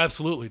soft? Oh,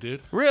 absolutely,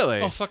 dude.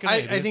 Really? Oh, fucking.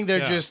 I dude. think they're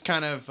Yeah. just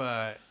kind of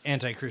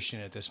anti-Christian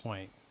at this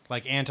point,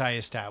 like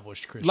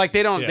anti-established Christian. Like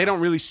they don't Yeah.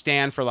 really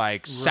stand for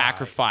like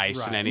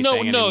sacrifice and right.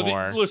 anything No,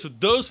 anymore. listen,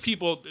 those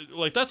people,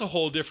 like, that's a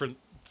whole different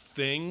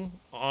thing,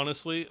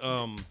 honestly.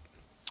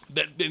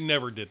 That they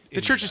never did.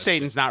 The Church of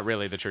Satan's not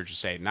really the Church of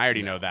Satan. I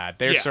already know that.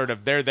 They're Yeah.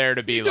 they're there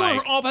to be They're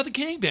like. all about the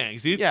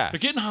gangbangs, dude. Yeah. They're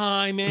getting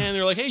high, man.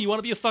 They're like, hey, you want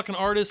to be a fucking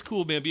artist?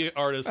 Cool, man. Be an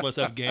artist. Let's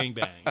have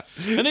gangbang.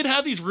 And they'd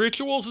have these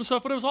rituals and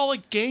stuff, but it was all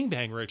like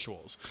gangbang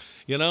rituals.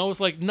 It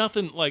was like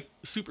nothing like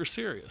super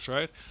serious,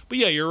 right? But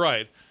yeah, you're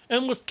right.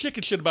 And what's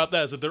chicken shit about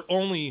that is that they're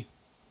only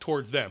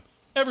towards them.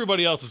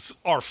 Everybody else is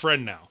our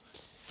friend now.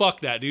 Fuck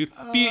that, dude.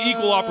 Be an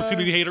equal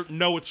opportunity hater.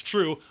 No, it's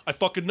true. I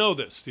fucking know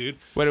this, dude.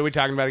 What are we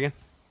talking about again?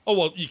 Oh,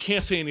 well, you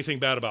can't say anything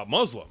bad about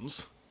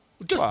Muslims.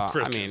 Just Well, I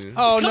Christians. mean-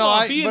 Oh, Come no,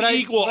 on, I- be but an I-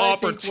 equal but I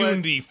think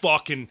opportunity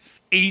fucking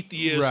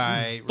atheist.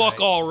 Right, Fuck right.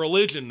 all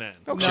religion then.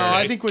 No, Sure.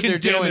 I think what they're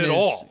Condemn doing it is,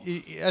 all.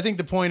 I think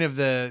the point of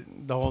the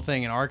whole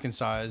thing in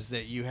Arkansas is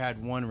that you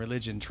had one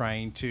religion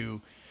trying to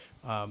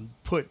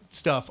put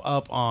stuff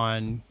up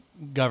on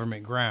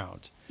government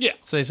ground. Yeah.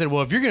 So they said,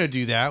 well, if you're going to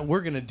do that,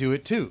 we're going to do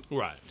it too.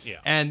 Right, yeah.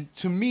 And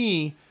to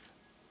me,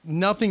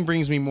 nothing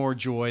brings me more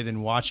joy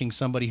than watching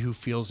somebody who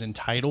feels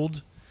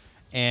entitled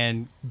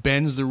and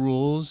bends the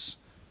rules,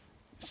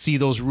 see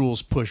those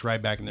rules push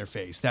right back in their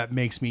face. That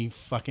makes me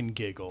fucking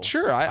giggle.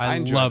 Sure, I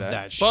enjoy love that.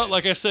 that shit. But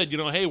like I said,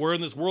 hey, we're in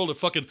this world of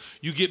fucking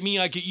you get me,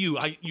 I get you.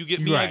 You get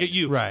me, I Right, get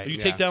you. right, You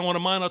yeah. take down one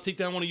of mine, I'll take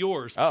down one of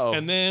yours. Uh-oh.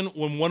 And then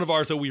when one of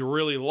ours that we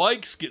really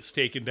likes gets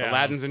taken down.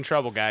 Aladdin's in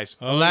trouble, guys.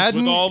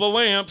 Aladdin, with all the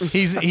lamps.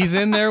 he's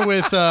in there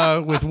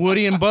with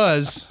Woody and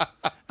Buzz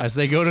as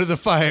they go to the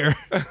fire.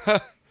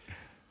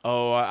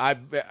 Oh,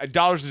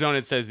 Dollars to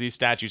Donut says these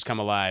statues come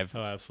alive.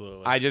 Oh,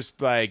 absolutely. I just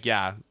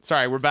yeah.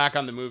 Sorry, we're back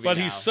on the movie. but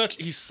now. he's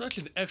such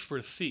an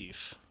expert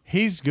thief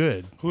He's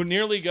good. who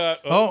nearly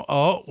got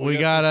We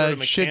got some sort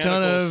a shit ton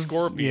mechanical of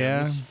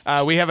scorpions.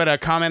 Yeah. We have a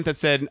comment that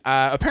said,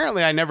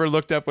 apparently I never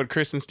looked up what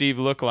Chris and Steve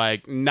look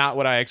like. Not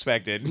what I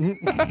expected.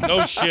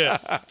 No shit.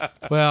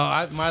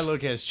 Well, my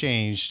look has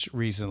changed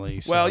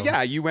recently. So. Well,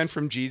 yeah, you went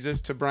from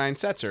Jesus to Brian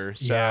Setzer.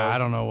 So, Yeah, I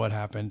don't know what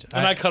happened.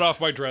 And I cut off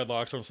my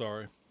dreadlocks. I'm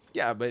sorry.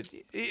 yeah, but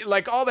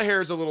like all the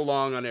hair is a little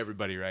long on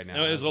everybody right now.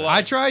 No, it's a So- lot.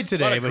 I tried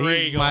today, lot of but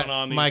gray going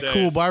on these my days.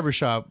 cool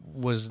barbershop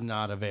was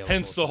not available.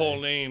 Hence the today. whole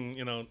name,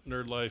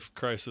 Nerd Life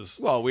Crisis.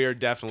 Well, we are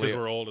definitely 'Cause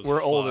we're old as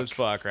old fuck. as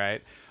fuck,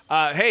 right?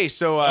 Hey,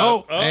 so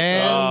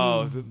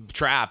And the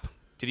trap.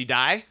 Did he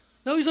die?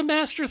 No, he's a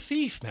master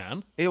thief,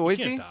 man. Is He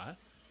he? can't die.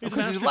 Because a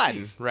he's master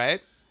Latin, thief.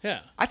 right? Yeah.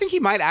 I think he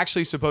might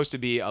actually supposed to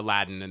be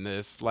Aladdin in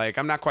this. Like,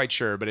 I'm not quite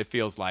sure, but it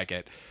feels like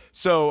it.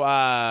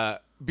 So,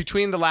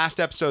 between the last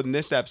episode and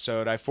this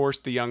episode, I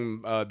forced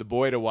the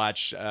boy to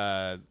watch.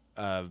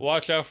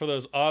 Watch out for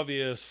those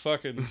obvious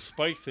fucking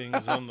spike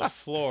things on the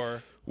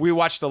floor. We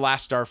watched The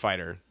Last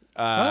Starfighter.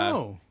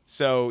 Oh.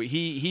 So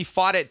he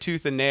fought it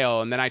tooth and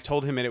nail, and then I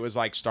told him it was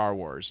like Star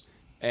Wars.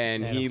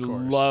 And he of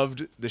course.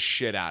 loved the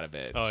shit out of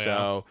it. Oh, yeah.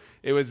 So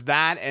it was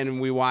that,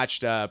 and we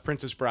watched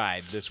Princess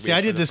Bride this week. See,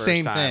 I for did the first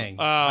same time. thing.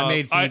 I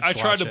made I Phoebe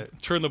tried watch to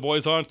it. turn the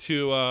boys on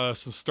to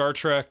some Star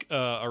Trek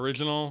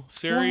original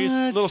series. What?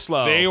 A little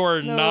slow. They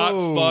were not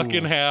No.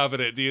 fucking having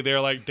it, dude.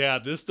 They're like,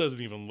 Dad, this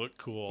doesn't even look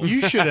cool.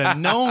 You should have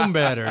known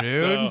better, dude.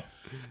 So,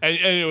 and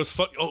it was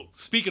fun. Oh,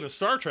 speaking of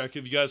Star Trek,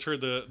 have you guys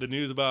heard the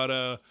news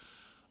about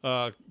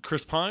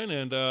Chris Pine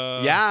and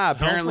Yeah,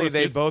 apparently Hemsworth,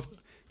 they dude? both.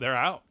 They're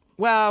out.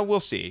 Well, we'll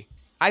see.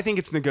 I think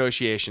it's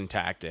negotiation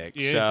tactic.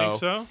 You so, think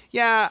so?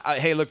 Yeah.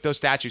 Hey, look, those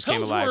statues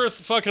came alive. Hemsworth,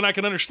 fucking, I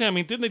can understand. I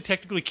mean, didn't they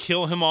technically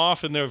kill him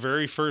off in their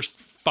very first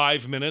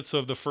 5 minutes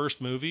of the first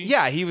movie?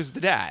 Yeah, he was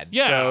the dad.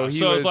 Yeah, So, he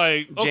so was it's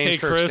like, James okay,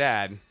 Kirk's Chris,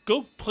 dad.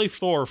 go play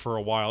Thor for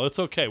a while. It's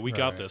okay. We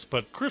got Right. this.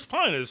 But Chris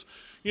Pine is,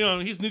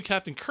 he's new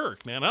Captain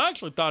Kirk, man. I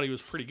actually thought he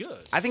was pretty good.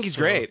 I think he's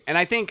So- great, and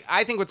I think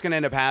what's going to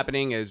end up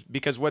happening is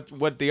because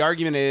what the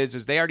argument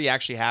is they already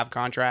actually have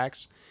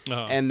contracts,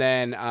 Uh-huh. and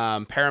then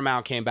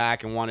Paramount came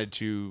back and wanted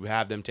to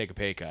have them take a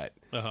pay cut,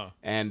 Uh-huh.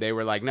 and they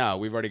were like, "No,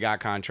 we've already got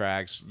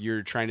contracts.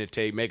 You're trying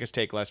to make us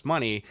take less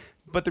money."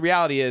 But the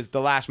reality is, the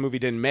last movie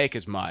didn't make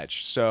as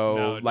much, so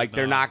No, it did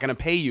they're not. not going to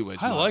pay you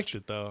as I much. liked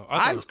it, though. I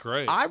thought it was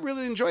great. I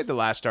really enjoyed the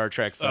last Star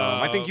Trek film.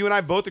 I think you and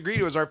I both agreed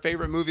it was our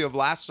favorite movie of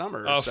last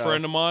summer. A so.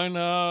 friend of mine,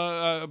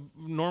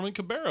 Norman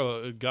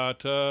Cabero,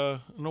 got an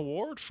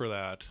award for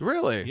that.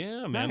 Really?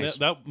 Yeah, man. Nice.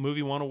 That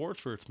movie won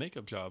awards for its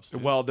makeup jobs.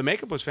 Dude. Well, the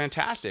makeup was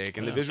fantastic,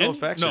 and the Yeah. visual And-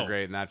 effects no. are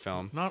great in that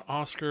film. Not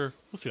Oscar.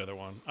 What's the other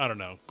one? I don't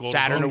know.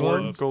 Saturn Golden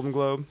Award, Globes? Golden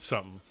Globe.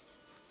 Something.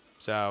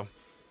 So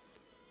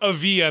A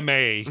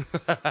VMA.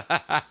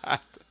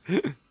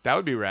 that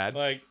would be rad.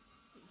 Like,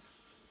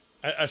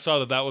 I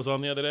saw that was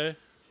on the other day.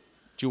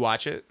 Did you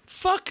watch it?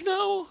 Fuck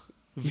no.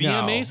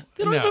 VMAs?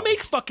 They don't No. even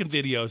make fucking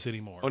videos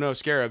anymore. Oh no,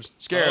 Scarabs.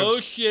 Scarabs. Oh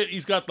shit!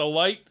 He's got the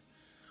light.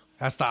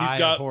 That's the He's Eye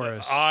got of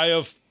Horus. the Eye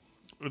of.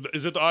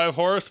 Is it the Eye of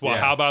Horus? Well,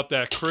 Yeah. how about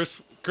that?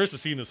 Chris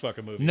has seen this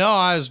fucking movie. No,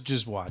 I was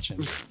just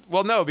watching.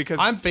 Well, no, because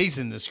I'm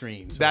facing the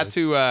screen. So that's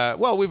who.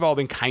 Well, we've all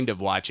been kind of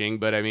watching,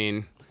 but I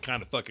mean, It's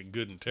kind of fucking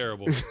good and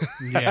terrible.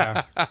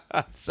 yeah.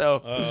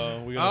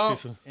 so We gotta Oh, see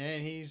some.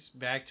 and he's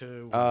back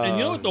to. And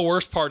you know what the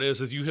worst part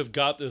is you have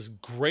got this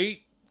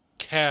great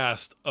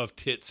cast of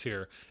tits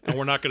here, and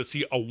we're not gonna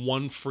see a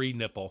one free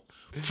nipple.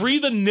 Free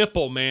the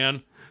nipple,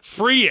 man.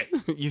 Free it.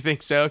 you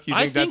think so? You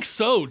I think that's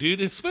so, dude.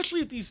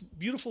 Especially if these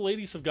beautiful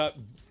ladies have got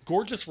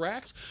gorgeous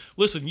racks.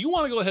 Listen, you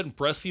want to go ahead and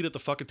breastfeed at the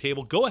fucking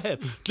table? Go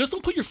ahead. Just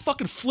don't put your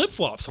fucking flip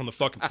flops on the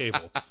fucking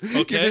table.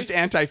 Okay. you're just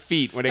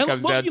anti-feet when it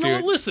comes down you to know,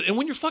 it. listen, and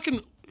when you're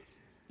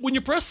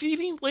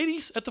breastfeeding,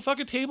 ladies, at the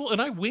fucking table,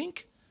 and I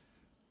wink,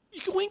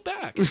 you can wink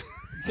back.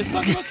 It's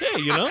fucking okay,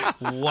 you know.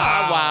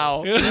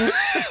 Wow.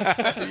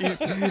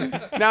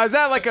 Now is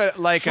that like a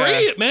Free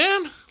it,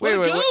 man. Wait,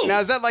 Let it wait. go. Now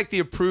is that like the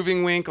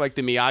approving wink, like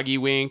the Miyagi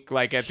wink,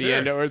 like at the Sure.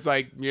 end, where it's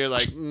like you're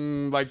like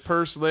like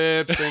pursed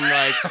lips and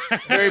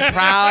like very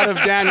proud of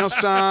Daniel's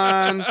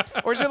son,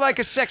 or is it like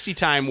a sexy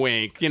time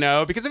wink? You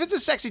know, because if it's a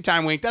sexy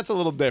time wink, that's a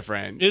little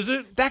different. Is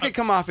it? That could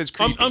come off as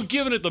creepy. I'm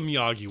giving it the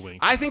Miyagi wink.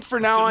 I think for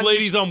now So, on,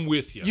 ladies, I'm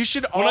with you. you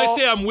should When I all-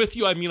 say I'm with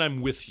you, I mean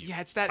I'm with you.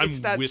 yeah, it's that I'm it's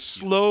that with you.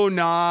 slow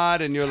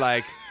nod, and you're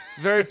like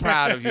very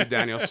proud of you,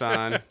 Daniel's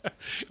son.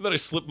 That I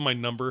slipped my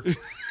number.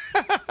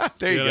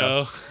 There you You go.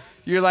 know.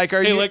 You're like,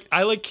 are Hey, you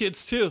I like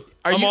kids too.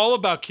 Are I'm you- all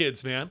about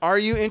kids, man. are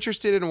you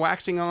interested in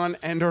waxing on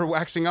and or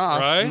waxing off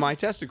Right? my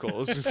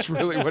testicles? It's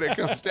really what it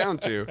comes down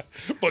to.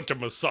 Bunch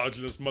of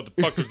misogynist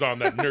motherfuckers on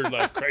that Nerd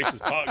Life Crisis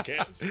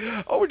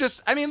podcast. Oh, we're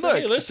just. I mean, look,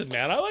 Hey, listen,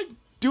 man. I like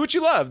do what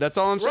you love. That's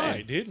all I'm saying.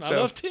 right, dude. I So-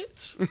 love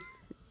tits.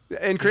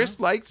 And Chris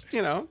likes,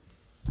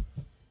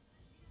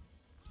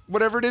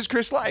 whatever it is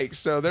Chris likes.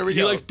 So there we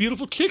He go. likes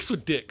beautiful chicks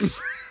with dicks.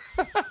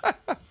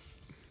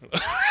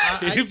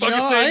 I, you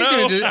fucking say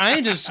no. I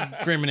ain't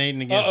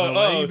discriminating against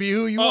nobody. You be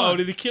who you want.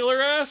 Did he kill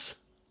her ass?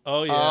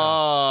 Oh yeah.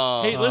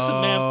 Oh. Hey, listen,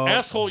 Oh. man,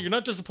 asshole. You're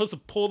not just supposed to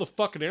pull the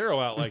fucking arrow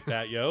out like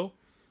that, yo.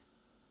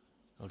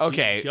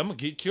 Okay. I'm gonna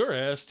get your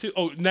ass too.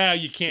 Oh, now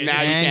you can't.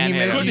 Now you And can't he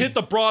hit missed- him. couldn't hit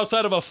the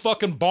broadside of a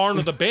fucking barn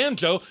with a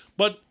banjo,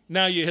 but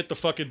now you hit the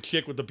fucking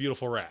chick with the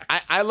beautiful rack.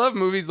 I love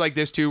movies like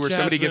this too, where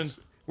somebody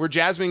Jasmine. where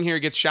Jasmine here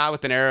gets shot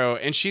with an arrow,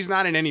 and she's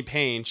not in any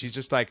pain. She's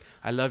just like,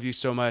 I love you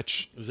so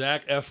much.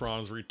 Zac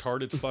Efron's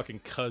retarded fucking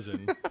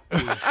cousin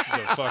is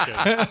the fucking.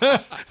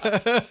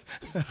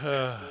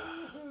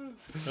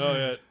 Oh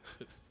yeah.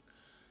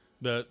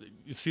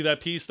 You see that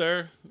piece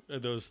there?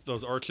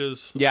 Those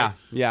arches. Yeah,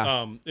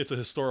 yeah. It's a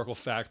historical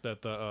fact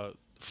that the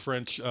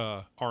French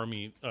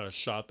army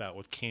shot that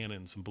with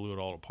cannons and blew it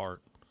all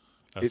apart.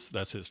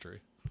 That's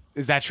history.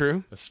 Is that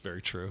true? That's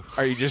very true.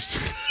 Are you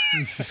just?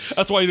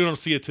 That's why you don't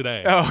see it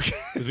today. Oh, okay.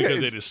 It's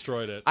because they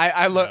destroyed it.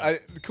 I love.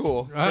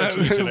 Cool.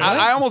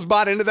 I almost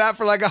bought into that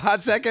for like a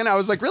hot second. I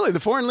was like, really? The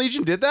Foreign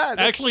Legion did that?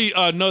 Actually,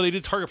 no, they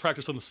did target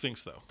practice on the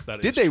Sphinx though.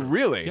 That Did is they true.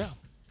 really? Yeah.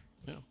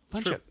 Yeah. It's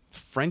Bunch true. of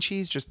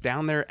Frenchies just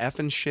down there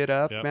effing shit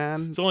up, Yeah.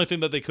 man. It's the only thing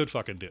that they could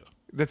fucking do.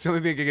 That's the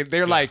only thing.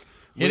 They're like,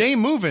 It ain't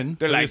moving.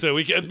 they're Like I like, said,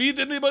 we can't beat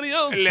anybody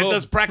else. let so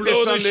us practice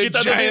blow on the shit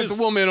out of giant his.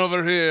 woman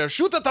over here.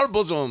 Shoot at our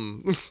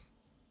bosom.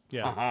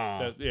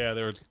 Yeah,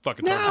 they were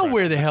fucking. Now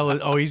where the hell is?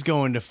 Oh, he's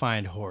going to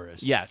find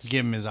Horus. Yes.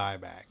 Give him his eye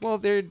back. Well,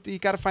 you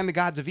got to find the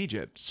gods of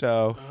Egypt.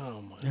 So,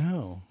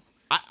 No.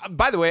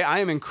 by the way, I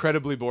am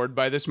incredibly bored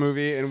by this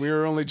movie, and we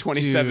were only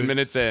 27 Dude.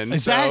 minutes in.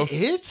 Is so, that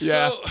it?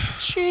 Yeah.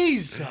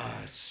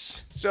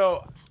 Jesus.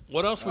 So,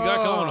 What else we got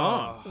going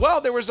on?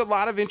 well, there was a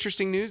lot of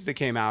interesting news that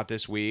came out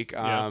this week.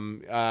 Yeah.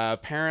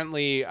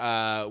 Apparently,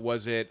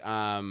 was it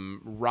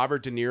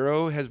Robert De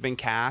Niro has been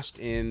cast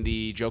in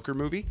the Joker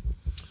movie?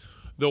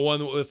 The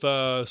one with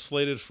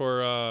slated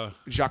for.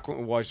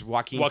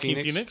 Joaquin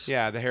Phoenix?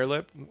 Yeah, the hair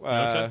lip.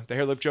 Okay. The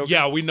hair lip Joker.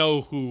 Yeah, we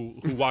know who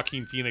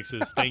Joaquin Phoenix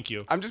is. Thank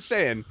you. I'm just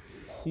saying.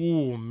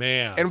 Oh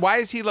man. And why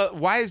is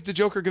the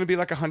Joker going to be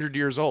like 100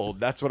 years old?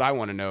 That's what I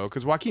want to know.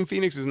 Because Joaquin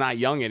Phoenix is not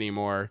young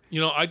anymore. You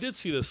know, I did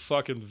see this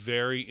fucking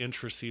very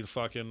interesting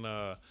fucking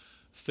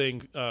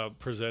thing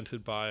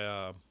presented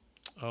by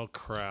oh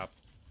crap,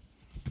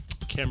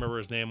 can't remember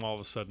his name all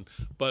of a sudden,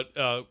 but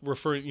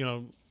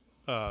referring,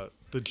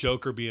 the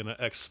Joker being an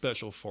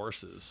ex-special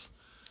forces.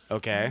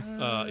 Okay.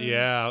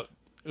 Yeah,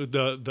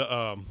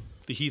 the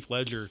Heath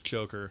Ledger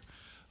Joker.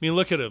 I mean,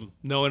 look at him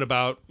knowing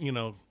about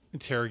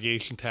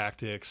interrogation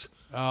tactics.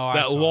 Oh, I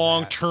that saw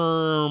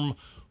long-term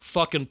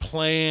fucking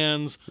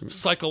plans,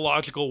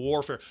 psychological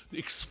warfare,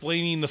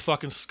 explaining the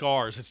fucking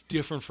scars. It's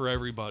different for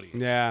everybody.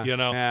 Yeah,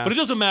 yeah. But it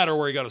doesn't matter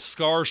where he got his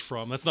scars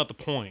from. That's not the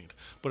point.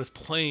 But it's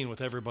playing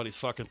with everybody's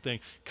fucking thing.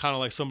 Kind of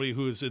like somebody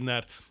who is in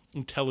that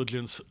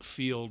intelligence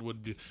field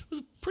would be. It was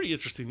a pretty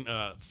interesting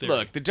theory.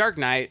 Look, the Dark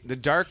Knight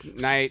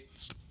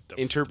was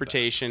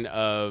interpretation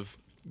of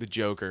the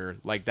Joker,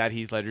 like that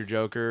Heath Ledger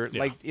Joker, Yeah.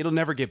 like it'll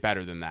never get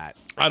better than that.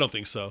 I don't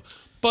think so.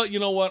 But you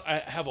know what? I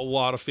have a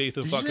lot of faith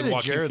in Did you fucking say that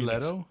Joaquin Jared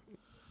Phoenix. Leto?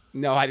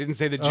 No, I didn't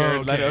say the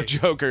Jared okay. Leto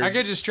Joker. I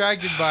get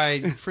distracted by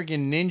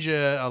freaking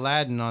Ninja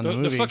Aladdin on the The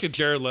movie. fucking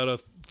Jared Leto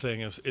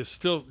thing is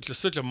still just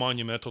such a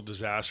monumental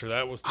disaster.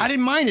 That was. I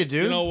didn't mind it,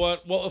 dude. You know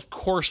what? Well, of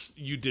course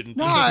you didn't.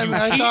 No, Because I you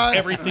mean, I hate thought-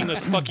 everything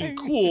that's fucking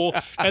cool,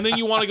 and then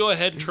you want to go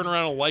ahead and turn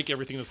around and like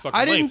everything that's fucking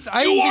I lame. didn't-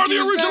 I You didn't are think the he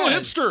was original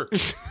bad.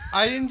 hipster.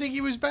 I didn't think he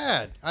was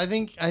bad. I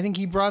think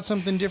he brought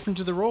something different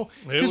to the role.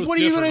 Because was what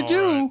are you gonna different,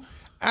 all do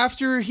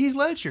after Heath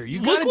Ledger? You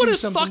Look gotta what do it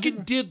something fucking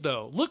different. did,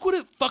 though. Look what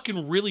it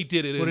fucking really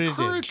did. It What did it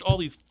do? encouraged all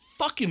these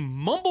fucking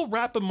mumble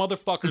rapping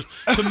motherfuckers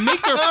to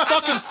make their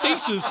fucking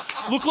faces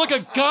look like a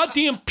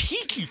goddamn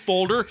peachy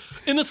folder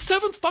in the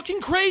 7th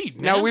fucking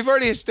grade. Now man. we've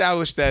already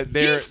established that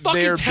they're These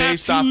fucking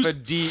based off tattoos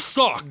of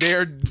suck.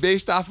 They're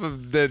based off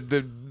of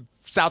the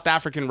South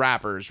African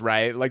rappers,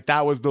 right? Like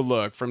that was the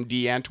look from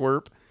D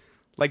Antwerp.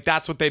 Like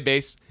that's what they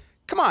based.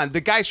 Come on,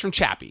 the guys from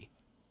Chappie.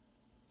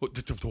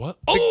 What?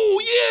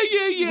 Oh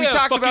yeah. We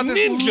talked about Fucking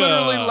this Ninja.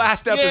 literally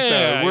last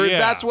episode. Yeah.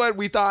 That's what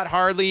we thought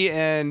Harley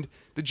and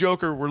the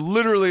Joker were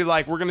literally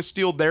like. We're gonna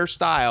steal their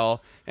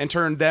style and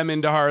turn them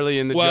into Harley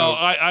and the Well,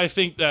 Joker. I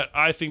think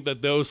that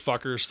those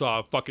fuckers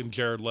saw fucking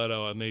Jared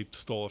Leto and they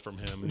stole it from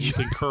him, and he's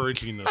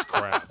encouraging this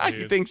crap. Dude.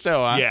 You think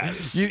so, huh?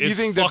 Yes, You it's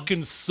think that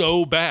fucking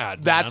so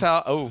bad. that's man.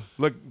 how? Oh,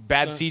 look,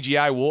 bad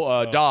CGI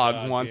dog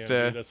God wants damn,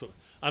 to. dude, that's what-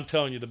 I'm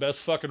telling you, the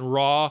best fucking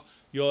Raw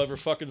you'll ever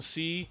fucking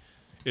see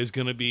is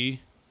gonna be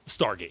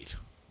Stargate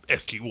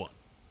SG-1.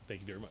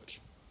 Thank you very much.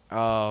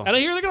 Oh, And I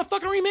hear they're gonna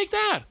fucking remake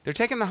that. they're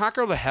taking the hot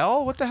girl to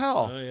hell. What the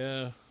hell? Oh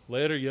yeah,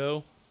 later,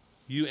 yo.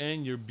 You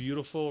and your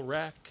beautiful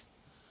rack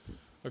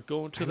are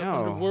going to the know.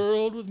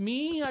 underworld with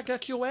me. I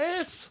got your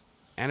ass.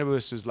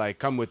 Anubis is like,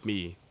 come with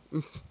me.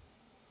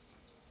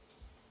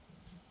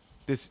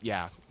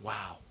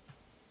 Wow.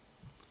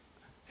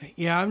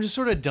 Yeah, I'm just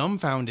sort of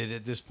dumbfounded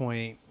at this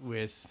point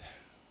with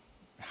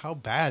how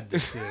bad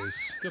this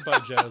is. Goodbye,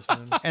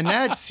 Jasmine. And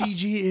that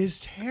CG is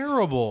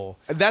terrible.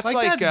 That's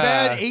like, that's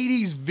bad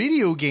 80s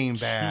video game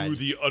bad. To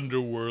the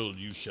underworld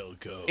you shall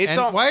go. It's And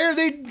all, why are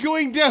they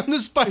going down the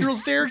spiral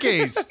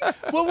staircase?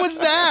 What was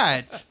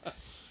that?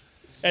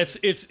 It's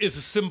a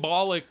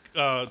symbolic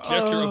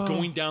gesture of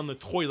going down the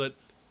toilet.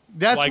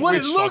 That's Like what it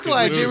which looked fucking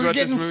like. movie? They Which is were what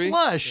this getting movie?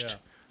 flushed.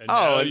 And Oh,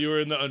 now and- you were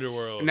in the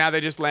underworld. now they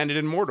just landed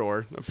in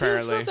Mordor. So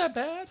Apparently, it's not that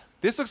bad.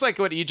 this looks like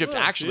what Egypt Oh,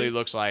 actually dude.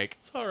 looks like.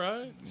 It's all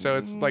right. So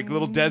it's like a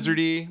little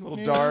deserty, a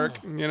little dark.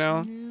 You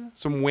know,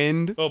 some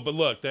wind. Oh, but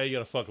look, now you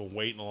gotta fucking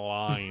wait in a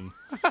line.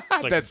 It's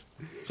like, That's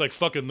it's like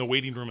fucking the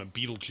waiting room at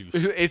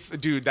Beetlejuice. it's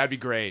dude. That'd be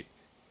great.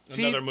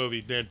 See, Another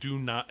movie. Man, do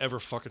not ever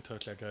fucking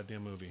touch that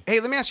goddamn movie. hey,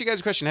 let me ask you guys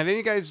a question. Have any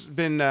of you guys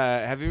been?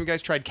 Have any of you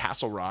guys tried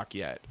Castle Rock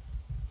yet?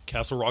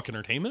 Castle Rock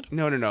Entertainment?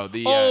 No.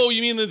 The Oh,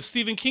 you mean the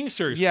Stephen King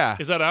series? Yeah.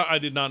 Is that out? I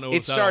did not know it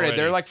was out started. already.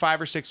 There are like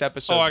 5 or 6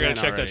 episodes. Oh, I gotta in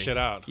check that already. shit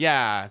out.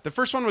 Yeah, the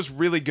first one was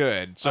really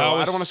good. So I I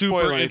was don't want to super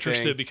spoil anything.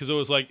 interested because it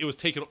was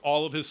taking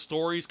all of his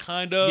stories,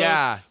 kind of.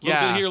 Yeah, a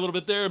little yeah. bit here, a little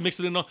bit there, mix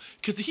it in.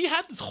 Because he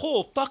had this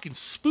whole fucking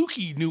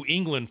spooky New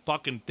England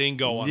fucking thing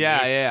going. Yeah,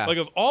 dude. yeah. Like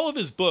of all of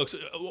his books,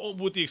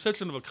 with the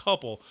exception of a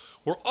couple,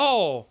 were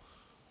all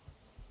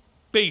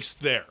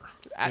based there.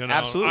 You know?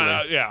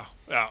 Absolutely. Yeah.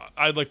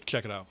 I'd like to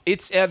check it out.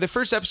 It's the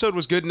first episode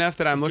was good enough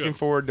that I'm looking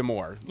forward to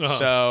more.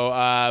 So,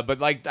 but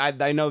like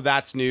I know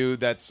that's new.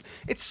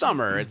 It's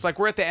summer. It's like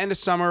we're at the end of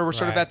summer. We're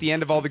sort of Right. at the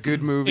end of all the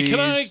good movies.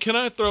 Can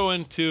I throw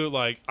into,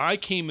 like, I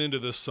came into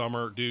this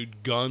summer,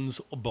 dude, guns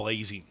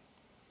blazing.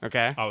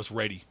 Okay. I was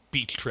ready.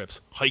 Beach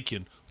trips,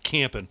 hiking,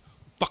 camping,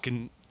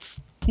 fucking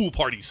pool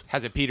parties.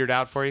 Has it petered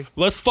out for you?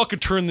 Let's fucking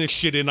turn this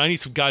shit in. I need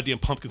some goddamn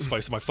pumpkin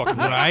spice in my fucking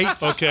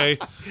life. Right? Okay.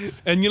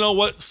 And you know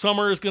what?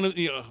 Summer is gonna,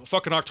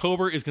 fucking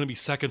October is gonna be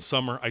second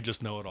summer. I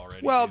just know it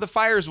already. Well, dude. the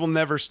fires will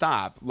never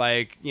stop.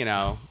 Like, we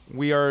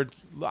live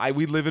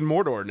in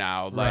Mordor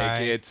now. Like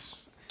Right.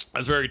 it's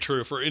That's very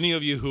true. For any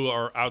of you who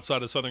are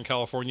outside of Southern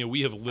California,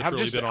 we have literally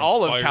just been on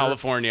all fire of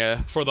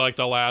California. for like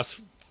the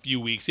last few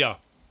weeks. Yeah.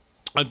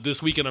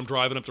 This weekend, I'm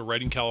driving up to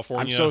Redding,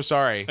 California. I'm so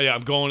sorry. Yeah,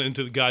 I'm going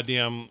into the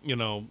goddamn,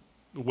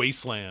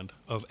 wasteland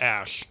of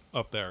ash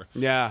up there.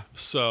 Yeah.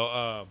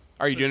 So,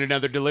 Are you doing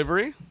another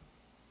delivery?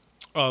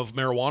 of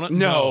marijuana?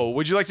 No.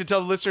 Would you like to tell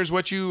the listeners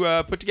what you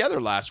put together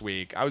last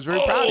week? I was very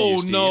proud of you,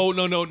 Steve. No,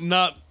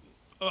 not.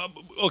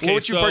 Okay,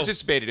 What you so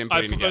participated in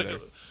putting together?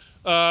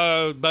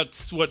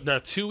 About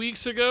what? 2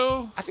 weeks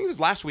ago, I think it was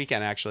last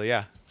weekend, actually.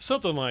 Yeah.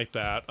 something like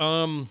that.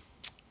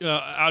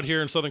 Out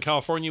here in Southern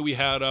California, we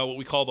had what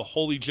we call the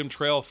Holy Jim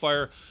Trail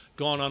fire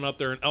going on up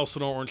there in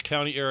Elsinore, Orange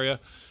County area,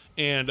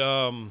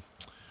 and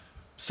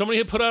somebody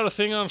had put out a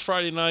thing on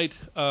Friday night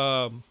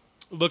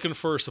looking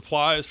for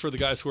supplies for the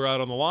guys who were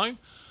out on the line.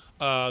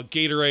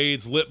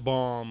 Gatorades, lip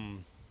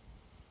balm,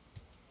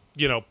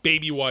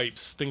 baby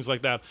wipes, things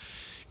like that.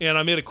 And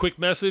I made a quick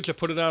message. I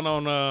put it out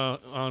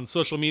on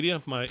social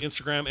media, my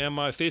Instagram and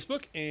my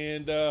Facebook.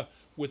 And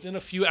within a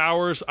few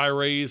hours, I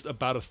raised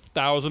about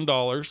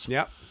 $1,000.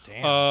 Yep.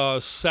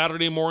 Damn.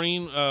 Saturday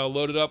morning,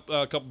 loaded up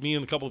me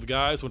and a couple of the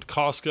guys, went to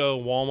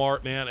Costco,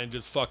 Walmart, man, and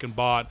just fucking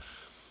bought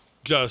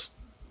just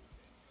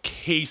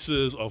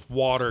cases of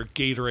water,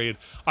 Gatorade.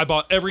 I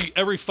bought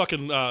every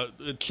fucking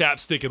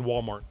chapstick in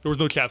Walmart. There was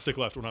no chapstick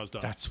left when I was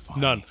done. That's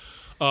funny. None.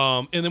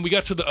 And then we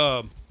got to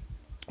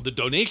the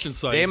donation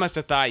site. They must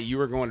have thought you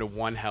were going to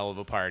one hell of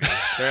a party.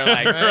 They're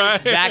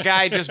like, that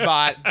guy just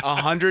bought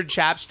 100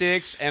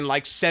 chapsticks and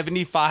like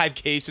 75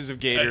 cases of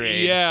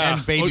Gatorade. Yeah,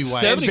 And baby wipes.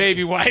 70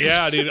 Baby wipes.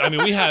 Yeah, dude. I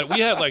mean, we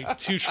had like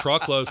 2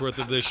 truckloads worth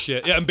of this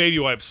shit. Yeah, and baby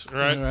wipes.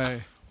 Right?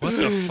 Right. What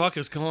the fuck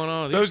is going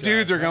on? with Those these guys?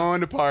 dudes are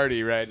going to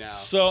party right now.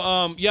 So,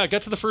 I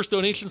got to the first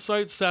donation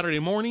site Saturday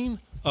morning.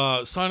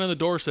 Sign on the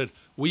door said,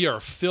 "We are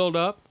filled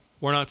up.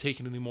 We're not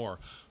taking any more."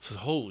 So,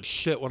 holy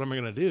shit, what am I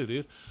gonna do,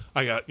 dude?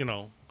 I got,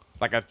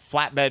 Like a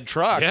flatbed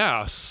truck.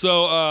 yeah.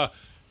 So,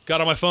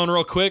 got on my phone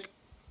real quick,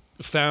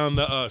 found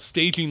the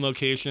staging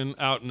location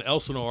out in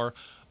Elsinore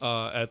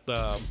at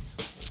the.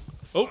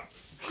 Oh,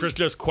 Chris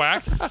just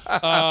quacked.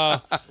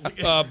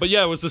 But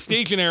yeah, it was the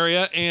staging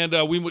area, and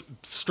we went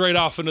straight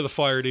off into the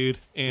fire, dude.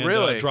 And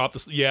Really? dropped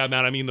the. Yeah,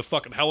 man. I mean, the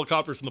fucking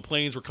helicopters and the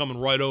planes were coming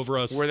right over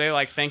us. Were they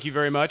like, thank you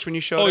very much when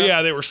you showed Oh up?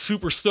 yeah, they were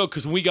super stoked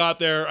because when we got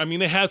there, I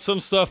mean, they had some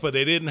stuff, but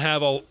they didn't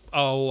have a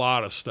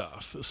lot of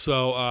stuff.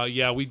 So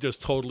yeah, we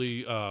just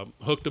totally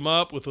hooked them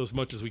up with as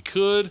much as we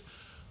could,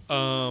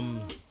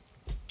 and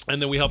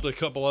then we helped a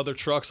couple other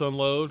trucks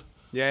unload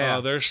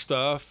their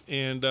stuff,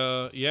 and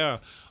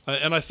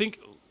and I think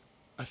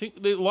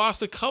they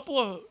lost a couple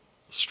of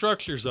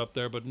structures up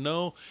there, but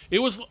no, it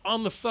was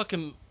on the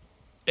fucking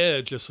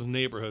edge of some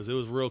neighborhoods. It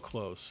was real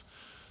close.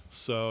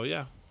 So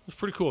yeah, it's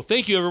pretty cool.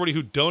 Thank you everybody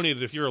who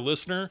donated. If you're a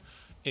listener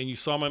and you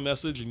saw my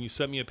message and you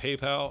sent me a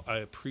PayPal, I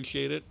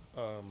appreciate it.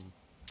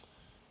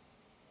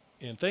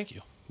 And thank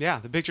you. Yeah,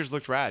 the pictures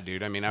looked rad,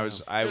 dude. I mean, I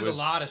was There's a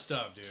lot of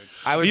stuff, dude.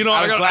 I was I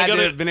glad gotta-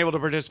 to have been able to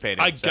participate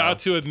in it. Got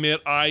to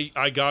admit,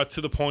 I got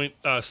to the point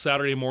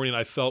Saturday morning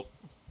I felt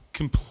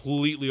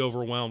completely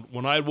overwhelmed.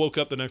 When I woke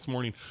up the next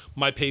morning,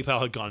 my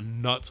PayPal had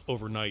gone nuts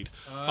overnight.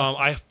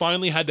 I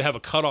finally had to have a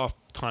cutoff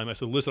time. I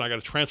said, listen, I got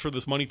to transfer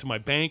this money to my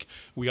bank.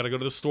 We got to go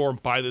to the store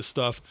and buy this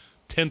stuff.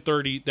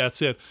 10:30,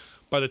 that's it.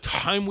 By the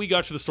time we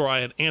got to the store,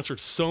 I had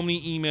answered so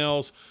many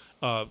emails,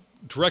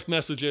 direct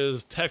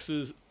messages,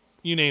 texts,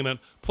 you name it.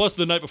 Plus,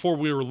 the night before,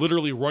 we were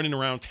literally running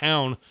around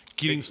town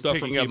getting stuff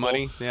from picking people. up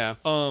money. Yeah.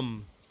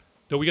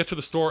 Then we got to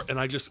the store, and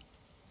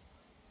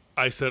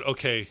I said,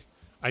 okay,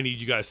 I need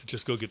you guys to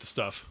just go get the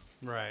stuff.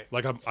 Right.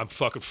 Like I'm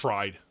fucking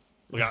fried.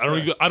 Like I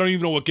don't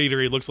even know what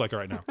Gatorade looks like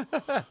right now.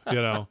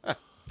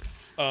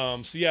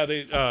 So yeah,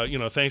 they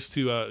thanks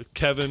to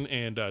Kevin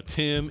and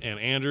Tim and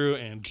Andrew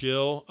and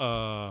Jill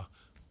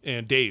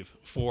and Dave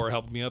for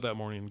helping me out that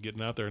morning and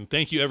getting out there. And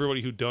thank you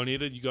everybody who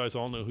donated. You guys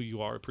all know who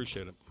you are.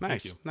 Appreciate it.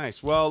 Thank you.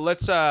 Nice. Well,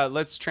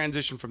 let's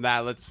transition from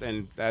that.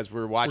 And as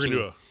we're We're watching,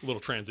 gonna do a little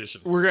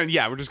transition. we're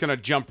just gonna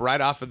jump right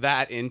off of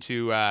that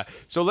into.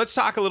 So let's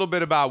talk a little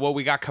bit about what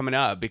we got coming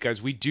up, because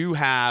we do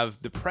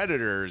have the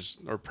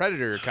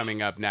Predator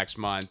coming up next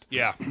month.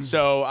 Yeah.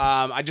 So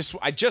I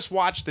just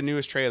watched the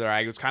newest trailer.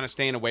 I was kind of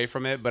staying away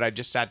from it, but I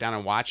just sat down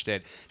and watched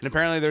it. And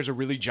apparently, there's a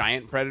really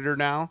giant Predator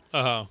now.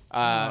 Uh-huh.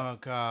 Oh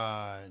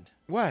God.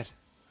 What?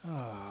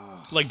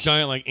 Like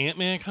giant, like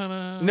Ant-Man kind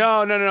of.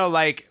 No.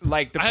 Like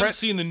the I haven't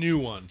seen the new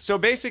one, So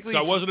basically, so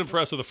I wasn't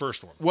impressed with the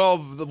first one. Well,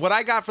 what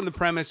I got from the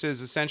premise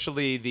is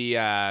essentially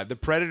the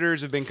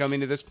predators have been coming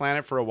to this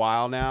planet for a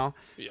while now,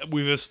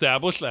 We've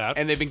established that.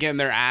 and they've been getting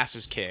their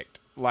asses kicked,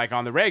 like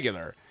on the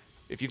regular.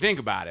 If you think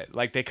about it,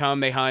 like they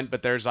come, they hunt,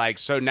 but there's like,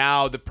 so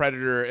now the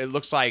predator. It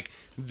looks like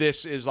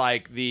this is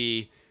like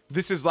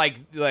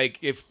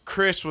if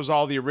Chris was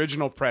all the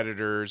original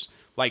predators.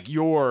 Like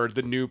you're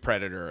the new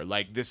predator.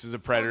 Like this is a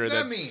predator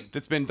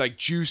that's been like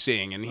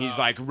juicing, and he's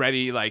like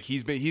ready. Like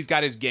he's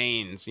got his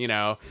gains, you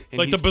know. And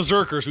like the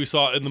berserkers we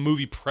saw in the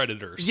movie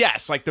Predators.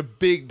 Yes, like the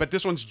big, but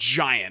this one's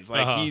giant.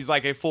 Like he's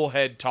like a full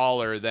head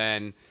taller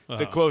than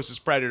the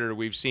closest predator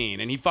we've seen,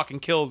 and he fucking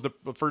kills the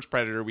first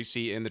predator we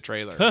see in the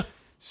trailer.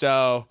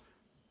 So,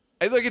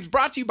 look, it's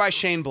brought to you by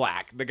Shane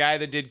Black, the guy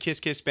that did Kiss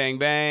Kiss Bang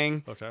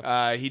Bang.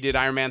 Okay. He did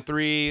Iron Man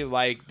 3.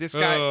 Like this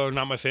guy. Oh,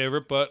 not my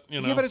favorite, but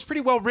you know. Yeah, but it's pretty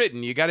well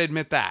written. You got to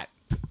admit that.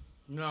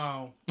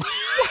 No.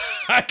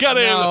 I gotta.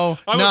 No,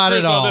 I'm not with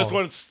Chris at on all. this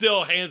one. It's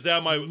still hands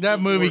down my.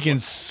 That movie can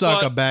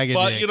suck a bag of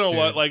But dicks, you know dude.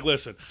 what? Like,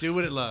 listen, Do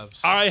what it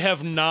loves. I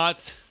have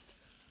not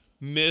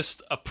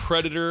missed a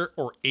Predator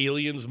or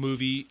Aliens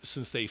movie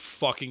since they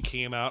fucking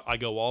came out. I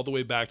go all the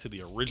way back to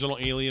the original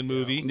Alien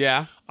movie.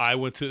 Yeah. I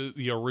went to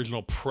the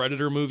original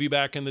Predator movie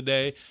back in the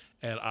day,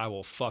 and I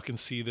will fucking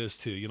see this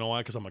too. You know why?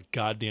 Because I'm a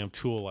goddamn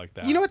tool like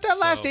that. You know what? That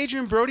last So-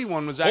 Adrian Brody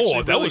one was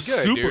actually that really was good,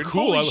 super dude.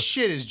 cool. Holy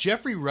shit, is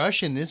Jeffrey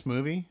Rush in this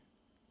movie?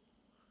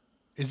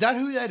 Is that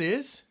who that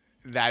is?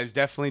 That is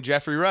definitely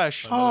Jeffrey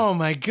Rush. Oh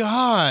my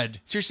god.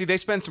 Seriously, they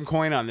spent some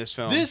coin on this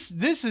film. This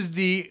is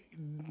the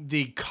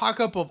cock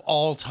up of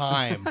all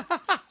time.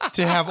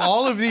 To have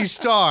all of these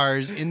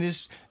stars in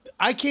this,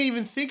 I can't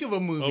even think of a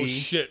movie. Oh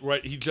shit!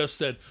 Right, he just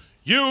said,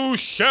 "You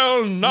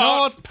shall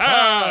not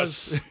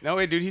pass." No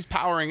way, dude. He's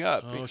powering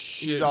up. Oh He's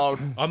shit! all.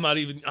 I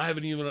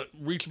haven't even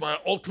reached my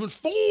ultimate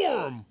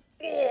form.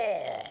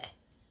 Oh.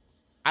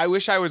 I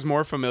wish I was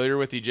more familiar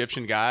with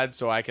Egyptian gods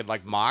so I could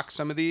like mock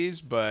some of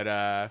these,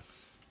 but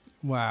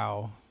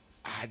Wow.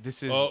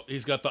 this is Oh,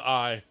 he's got the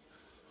eye.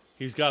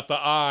 He's got the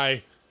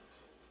eye.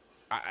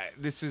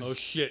 this is Oh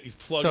shit! He's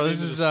plugged So into this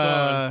the is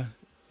sun.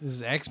 this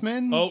is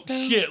X-Men? Oh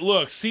shit!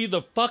 Look, see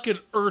the fucking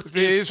Earth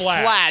it is is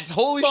flat. flat.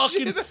 Holy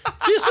Fucking, shit!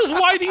 this is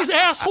why these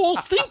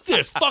assholes think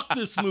this. Fuck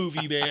this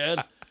movie,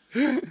 man.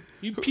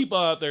 You people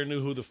out there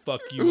knew who the fuck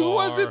you Who are.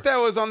 was it that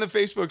was on the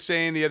Facebook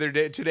saying the other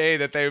day today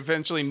that they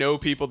eventually know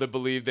people that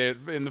believe that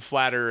in the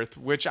flat Earth,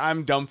 which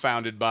I'm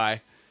dumbfounded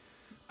by.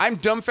 I'm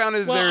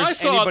dumbfounded that Well,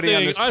 there's anybody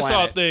on this planet. I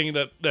saw a thing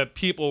that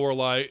people were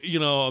like, you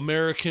know,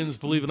 Americans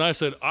believe, and I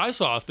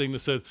saw a thing that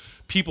said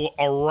people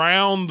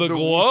around the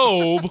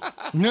globe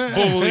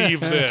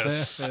believe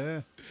this.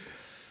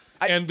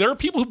 And there are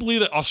people who believe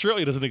that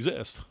Australia doesn't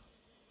exist.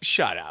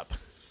 Shut up.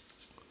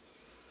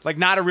 Like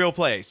not a real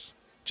place.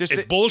 Just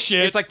It's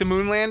bullshit. It's like the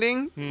moon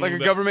landing, like a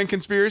that- government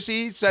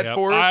conspiracy set Yep.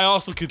 forth. I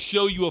also could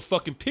show you a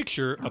fucking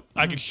picture.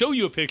 I could show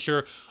you a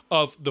picture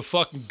of the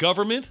fucking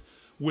government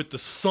with the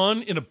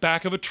sun in the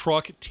back of a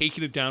truck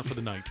taking it down for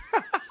the night.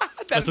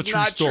 That's a true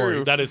not story.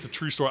 true. That is a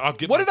true story. I'll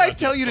get. What my did I goddamn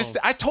tell you to phone. stay?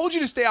 I told you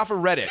to stay off of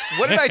Reddit.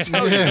 What did I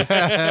tell you?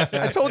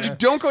 I told you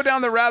don't go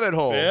down the rabbit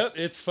hole. Yeah,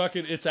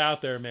 it's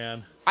out there,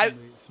 man.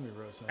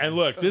 And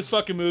look, this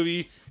fucking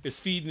movie is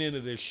feeding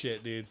into this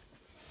shit, dude.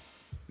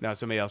 No,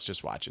 somebody else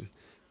just watching.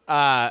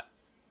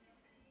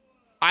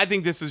 I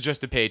think this is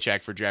just a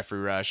paycheck for Jeffrey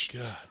Rush.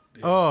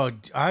 Oh,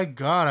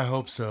 I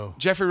hope so.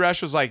 Jeffrey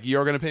Rush was like,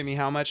 "You're gonna pay me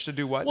how much to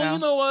do what Well, now?" you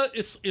know what?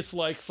 It's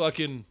like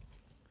fucking.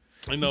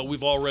 I know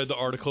we've all read the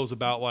articles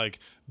about like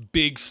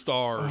big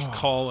stars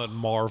calling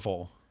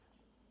Marvel.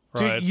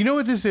 Right. Dude, you know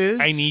what this is?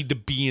 I need to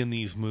be in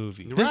these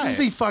movies. This is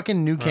the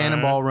fucking new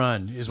Cannonball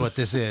Run, is what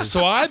this is.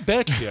 So I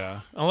bet you.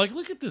 I'm like,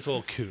 look at this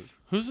old coot.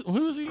 Who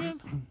is he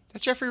again?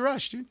 That's Jeffrey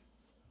Rush, dude.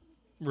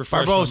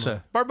 Refresh my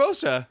Barbosa. mind.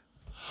 Barbosa.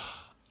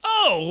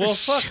 Oh well,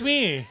 fuck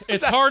me.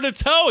 It's hard to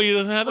tell. He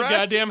doesn't have the Right.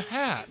 goddamn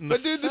hat. And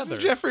But the dude, this is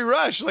feather. Jeffrey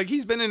Rush. Like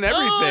he's been in Oh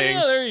everything.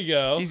 yeah, there you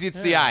go.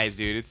 It's the eyes,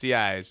 dude. It's the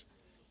eyes.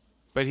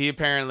 But he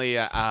apparently.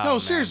 no, man.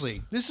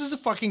 seriously, this is a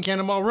fucking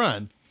Cannonball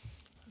Run.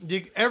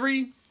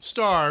 Every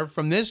star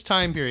from this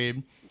time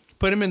period,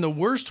 put him in the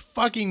worst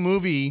fucking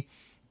movie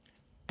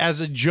as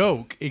a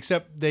joke,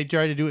 except they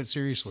try to do it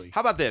seriously. How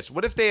about this?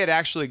 What if they had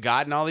actually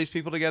gotten all these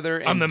people together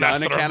and I'm the done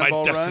master a of my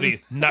Cannonball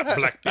destiny, not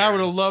Blackbeard. I would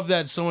have loved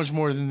that so much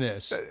more than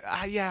this.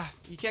 Run? Yeah,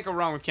 you can't go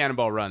wrong with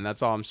Cannonball Run.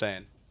 That's all I'm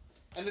saying.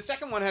 And the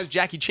second one has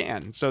Jackie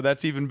Chan, so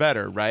that's even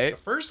better, right?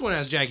 First one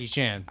has Jackie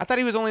Chan. I thought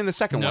he was only in the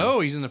second one.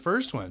 No, he's in the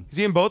first one. Is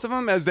he in both of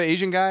them as the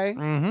Asian guy?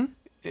 Mm-hmm.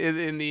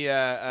 In the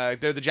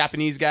they're the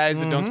Japanese guys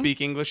that don't speak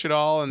English at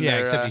all, and Yeah,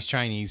 they're, except he's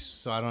Chinese,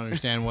 so I don't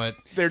understand what.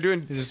 they're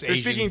doing. He's just They're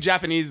Asian. speaking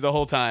Japanese the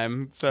whole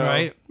time. So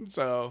Right.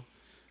 So,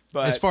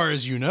 but As far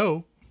as you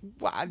know,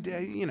 well,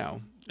 you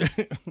know, as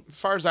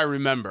far as I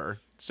remember.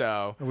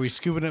 So are we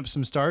scooping up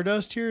some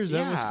stardust here? Is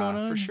that what's going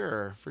on?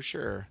 For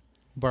sure.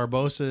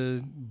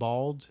 Barbosa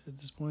bald at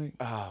this point.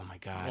 Oh my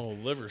God. Oh,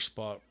 liver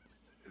spot.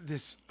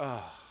 This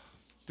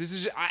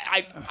is just,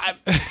 I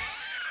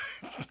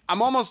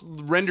I'm almost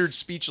rendered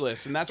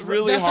speechless, and that's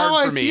really That's hard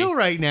how for I me. feel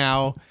right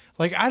now.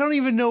 Like, I don't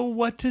even know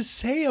what to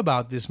say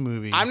about this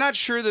movie. I'm not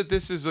sure that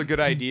this is a good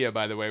idea,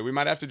 by the way. We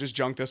might have to just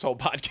junk this whole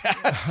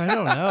podcast. I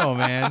don't know,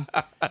 man.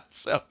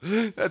 So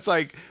that's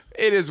like,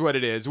 it is what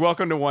it is.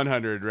 Welcome to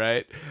 100,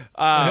 right?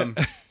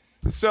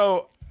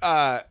 So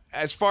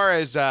as far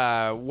as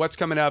what's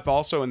coming up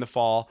also in the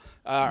fall,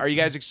 are you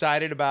guys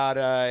excited about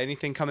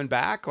anything coming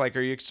back? Like,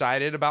 are you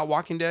excited about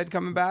Walking Dead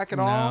coming back at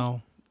all?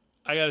 No.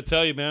 I got to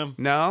tell you, man,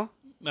 No?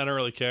 I don't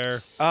really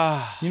care.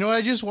 You know what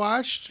I just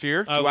watched?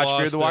 Fear? Did I you watch Fear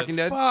lost the it. Walking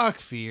Dead? Fuck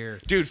Fear.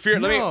 Dude, Fear,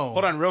 let me, No.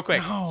 hold on real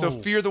quick. No. So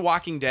Fear the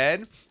Walking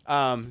Dead,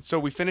 so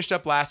we finished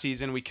up last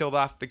season. We killed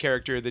off the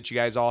character that you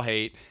guys all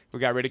hate.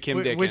 We got rid of Kim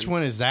Dickens. Which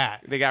one is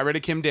that? They got rid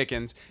of Kim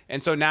Dickens.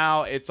 And so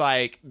now it's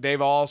like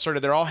they're all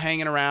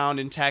hanging around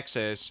in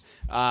Texas,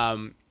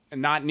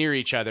 not near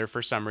each other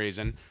for some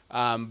reason,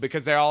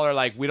 because they all are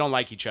like, we don't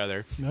like each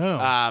other.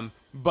 No.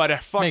 But a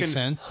fucking Makes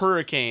sense.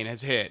 hurricane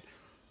has hit.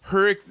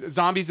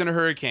 Zombies in a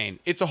hurricane.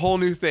 It's a whole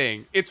new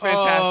thing. It's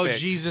fantastic. Oh,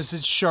 Jesus,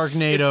 it's It's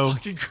Sharknado.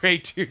 fucking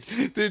great, dude.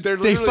 They're They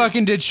literally-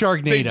 fucking did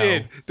Sharknado. They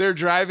did. They're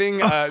driving.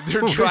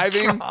 They're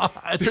driving.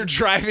 They're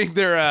driving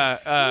their.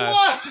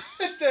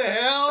 What the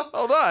hell?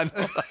 Hold on.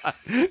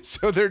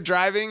 So they're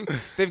driving.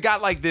 They've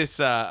got like this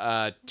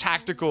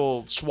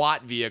tactical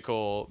SWAT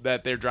vehicle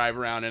that they're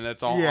driving around, and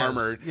it's all Yes,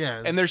 armored.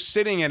 yes. And they're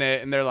sitting in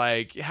it, and they're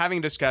like having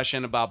a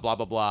discussion about blah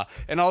blah blah.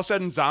 And all of a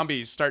sudden,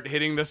 zombies start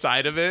hitting the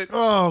side of it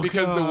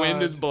because the wind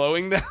God. is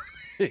blowing them.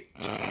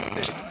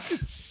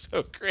 It's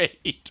so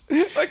great.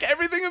 Like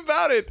everything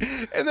about it.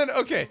 And then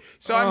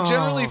so I'm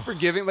generally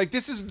forgiving. Like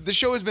the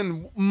show has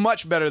been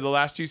much better the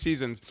last 2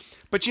 seasons.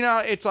 But you know,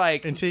 it's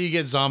like Until you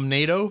get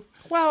Zomnado.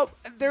 well,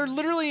 they're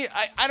literally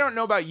I don't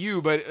know about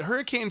you, but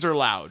hurricanes are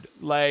loud.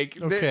 Like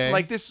they're Okay.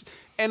 like this,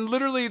 and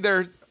literally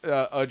they're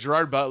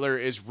Gerard Butler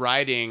is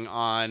riding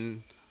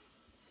on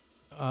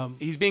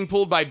he's being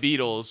pulled by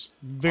beetles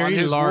Very on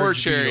his war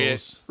large chariot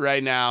beetles.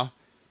 right now.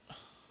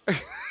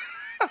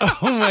 Oh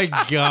my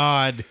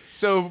God.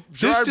 So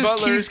This Gerard just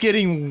Butler keeps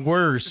getting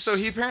worse. So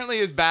he apparently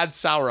is bad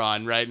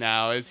Sauron right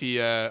now. Is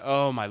he?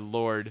 Oh my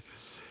lord.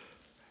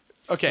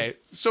 Okay,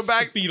 so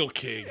back. Beetle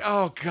King.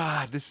 Oh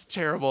god, this is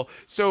terrible.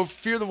 So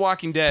Fear the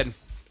Walking Dead.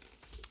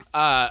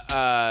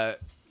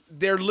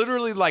 They're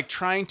literally like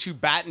trying to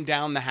batten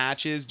down the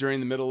hatches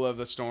during the middle of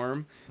the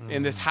storm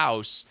in this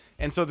house,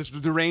 and so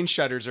the rain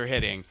shutters are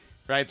hitting.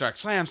 Right, they're like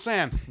slam,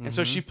 slam, and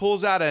so she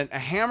pulls out a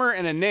hammer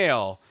and a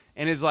nail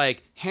and is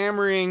like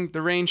hammering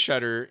the rain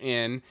shutter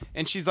in,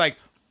 and she's like,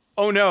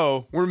 "Oh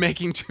no, we're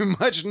making too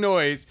much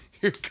noise.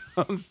 Here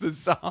comes the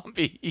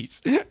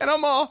zombies." And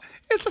I'm all,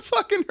 it's a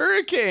fucking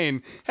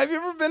hurricane. Have you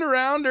ever been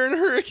around during a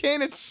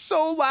hurricane? It's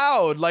so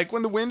loud. Like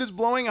when the wind is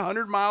blowing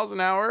 100 miles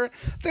an hour,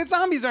 the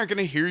zombies aren't going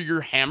to hear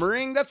your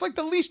hammering. That's like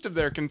the least of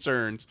their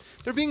concerns.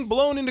 They're being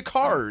blown into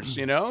cars,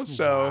 you know?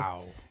 So,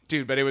 Wow.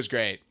 dude, but it was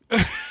great.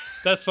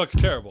 That's fucking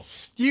terrible.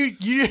 You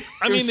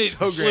I mean, was they,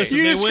 so great. listen,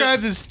 you they went-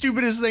 described the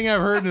stupidest thing I've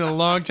heard in a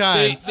long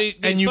time, They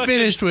and you fucking-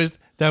 finished with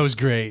that was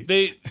great.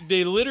 They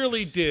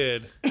literally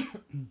did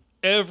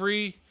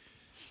every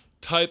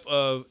type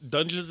of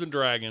Dungeons and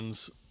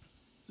Dragons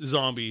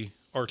zombie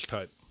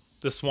archetype.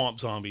 The swamp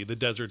zombie, the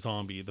desert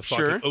zombie, the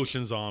fucking Sure.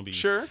 ocean zombie.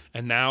 Sure.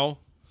 And now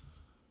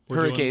we're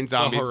Hurricane doing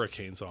zombies. A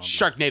hurricane zombie.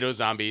 Sharknado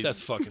zombies.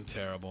 That's fucking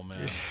terrible,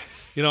 man.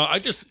 You know, I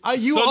just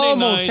You Sunday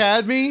almost nights,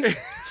 had me.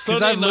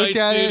 Sunday I've looked nights,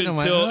 at it dude, and I'm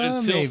until like,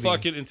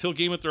 until maybe.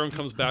 Game of Thrones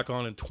comes back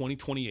on in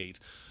 2028.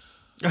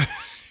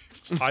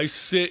 I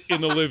sit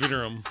in the living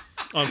room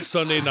on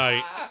Sunday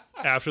night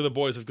after the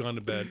boys have gone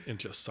to bed in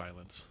just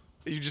silence.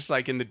 You just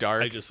like in the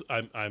dark.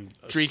 I'm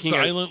drinking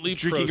silently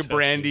drinking a protesting,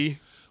 brandy.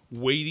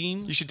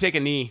 waiting You should take a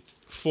knee.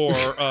 for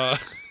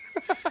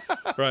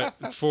right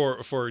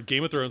for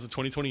Game of Thrones in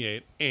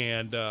 2028,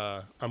 and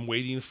I'm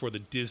waiting for the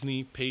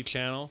Disney pay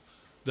channel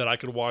that I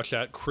could watch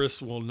that.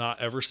 Chris will not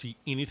ever see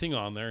anything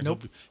on there.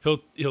 Nope.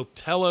 He'll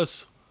tell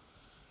us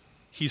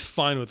he's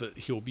fine with it.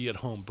 He'll be at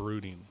home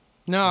brooding.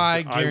 No,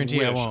 I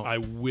guarantee I won't. I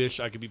wish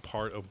I could be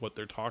part of what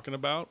they're talking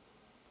about,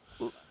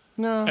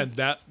 No. and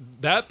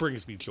that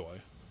brings me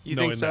joy. You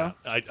knowing think so?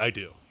 that. I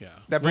do. Yeah.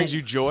 That brings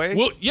you joy?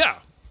 Well, yeah.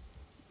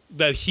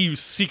 That he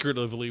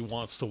secretively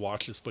wants to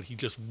watch this, but he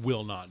just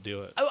will not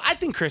do it. Oh, I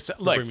think Chris.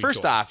 bring Look, me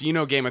first joy. off, you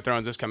know Game of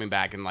Thrones is coming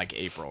back in like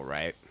April,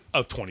 right?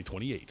 Of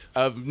 2028.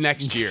 Of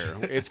next year.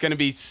 It's going to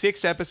be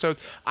 6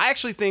 episodes. I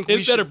actually think we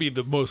It better be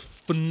the most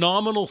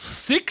phenomenal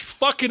 6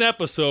 fucking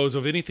episodes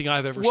of anything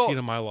I've ever seen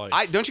in my life.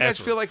 Don't you guys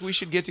Ever. feel like we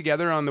should get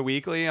together on the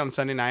weekly on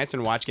Sunday nights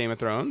and watch Game of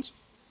Thrones?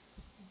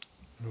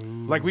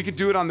 Like we could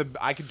do it on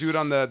I could do it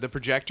on the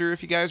projector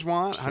if you guys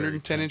want.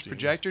 110-inch tempting.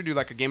 projector. Do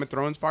like a Game of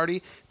Thrones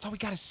party. That's all we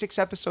got is 6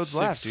 episodes 6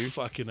 left, dude.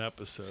 fucking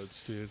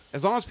episodes, dude.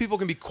 As long as people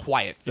can be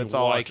quiet, that's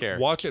all I care.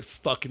 Watch it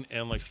fucking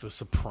end like The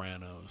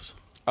Sopranos.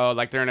 Oh,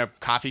 like they're in a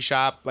coffee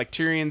shop. Like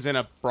Tyrion's in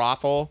a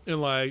brothel.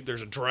 And like,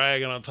 there's a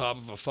dragon on top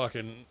of a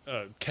fucking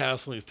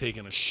castle. And he's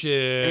taking a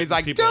shit. And he's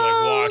like, people are like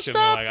 "Don't watching.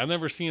 stop They're like, I've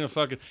never seen a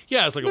fucking.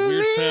 Yeah, it's like a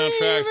weird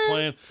soundtrack's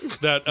playing.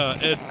 That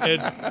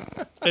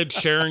Ed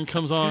Sheeran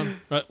comes on.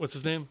 Right? What's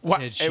his name?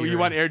 What? Ed Hey, you Sheeran.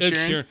 want Ed Ed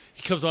Sheeran? Sheeran.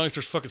 He comes on. He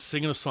starts fucking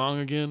singing a song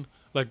again.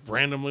 Like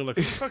randomly. Like,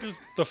 who the fuck is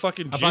the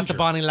fucking About ginger? the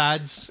Bonnie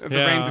lads. The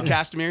Yeah. Reigns of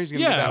Castamere. He's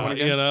gonna do that one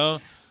again. you know,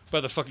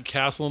 by the fucking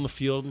castle in the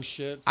field and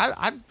shit.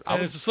 I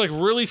And it's just like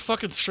really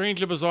fucking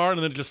strange and bizarre, and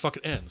then it just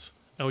fucking ends.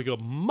 And we go,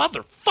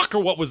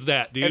 motherfucker, what was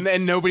that, dude? and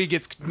then nobody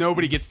gets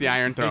the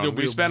Iron Throne. There'll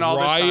be We spent all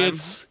this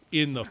riots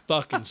in the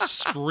fucking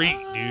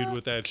street, dude,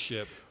 with that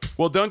shit. time.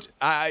 Well,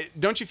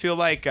 don't you feel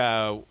like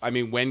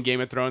when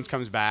Game of Thrones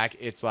comes back,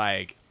 it's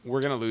like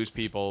we're gonna lose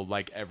people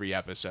like every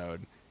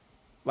episode.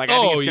 Like I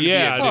think it's gonna be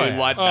a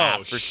bloodbath.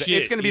 Oh, for shit,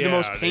 it's gonna be the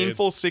most yeah,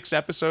 painful 6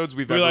 episodes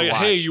we've We're ever like,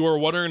 watched. hey, you were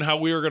wondering how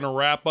we were gonna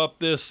wrap up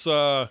this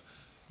arc?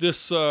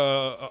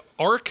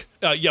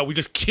 Yeah, we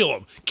just kill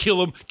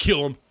him,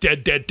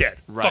 dead. Fuck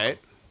Right? 'em.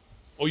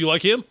 Oh, you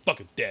like him?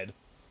 Fucking dead.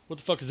 What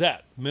the fuck is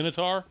that?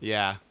 Minotaur?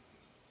 Yeah.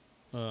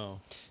 Oh.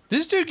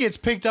 This dude gets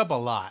picked up a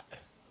lot.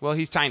 Well,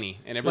 he's tiny,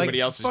 and Like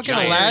everybody else is fucking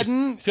giant.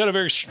 Aladdin. He's got a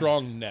very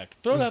strong neck.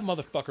 Throw that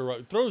motherfucker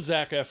right. Throw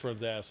Zac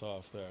Efron's ass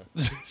off there.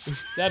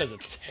 That is a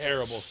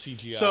terrible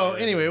CGI. So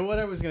right anyway, there. what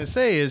I was gonna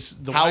say is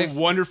the How wife.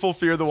 wonderful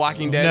Fear the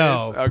Walking Dead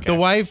No, is. Okay. the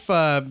wife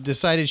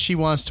decided she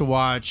wants to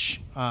watch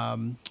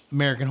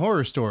American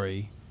Horror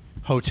Story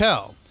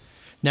Hotel.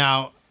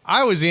 Now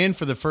I was in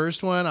for the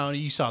first one.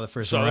 You saw the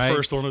first So one, the right?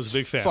 first one was a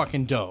big fan.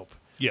 Fucking dope.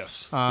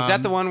 Yes. Is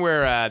that the one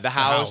where the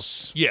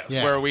house? Yes.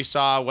 Yeah. Where we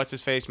saw what's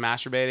his face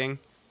masturbating,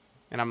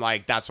 and I'm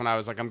like, that's when I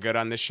was like, I'm good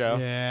on this show.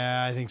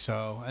 Yeah, I think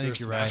so. I think There's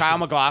you're some right. Kyle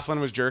MacLachlan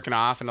was jerking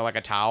off into like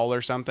a towel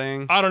or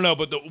something. I don't know,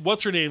 but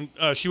what's her name?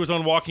 She was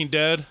on Walking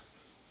Dead.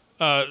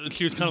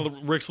 She was kind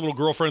of Rick's little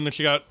girlfriend that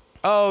she got.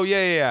 Oh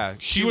yeah.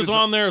 She was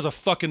on there as a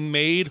fucking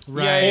maid.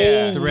 Right.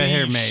 Yeah. The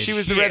red-haired maid. She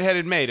was the shit.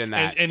 redheaded maid in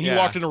that. And he yeah.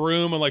 walked in a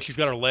room and like she's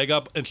got her leg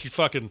up and she's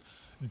fucking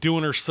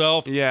doing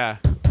herself. Yeah.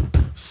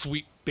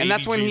 Sweet baby And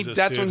that's when Jesus,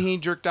 when dude. he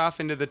jerked off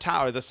into the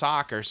towel or the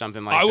sock or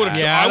something like I would that. have.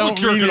 Yeah, I I was don't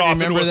jerking really off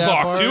into remember a that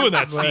sock part, too in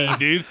that but- scene,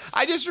 dude.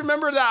 I just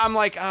remember that. I'm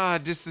like,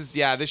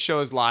 this show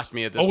has lost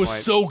me at this Oh, it point.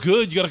 was so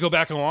good. You got to go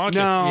back and watch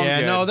No, it. I'm Yeah,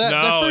 good. no, that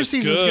No, first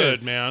it's season's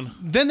good. man.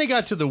 Then they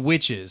got to the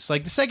witches.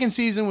 Like the second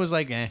season was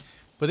like,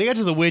 but they got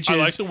to the witches. I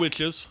like the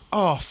witches.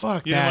 Oh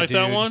fuck You that, didn't like dude.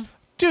 that one?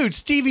 Dude,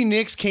 Stevie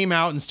Nicks came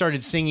out and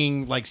started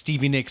singing like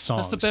Stevie Nicks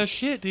songs. That's the best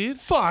shit,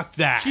 dude. Fuck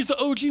that. She's the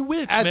OG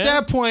witch, At man.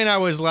 that point, I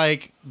was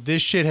like,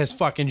 this shit has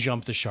fucking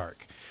jumped the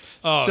shark.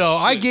 Oh, so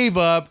I shit. gave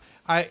up.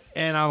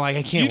 I'm like,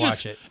 I can't You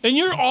watch just- it. And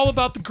you're all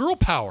about the girl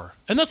power,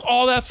 and that's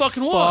all that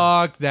fucking was.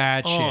 Fuck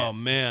that shit. Oh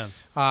man.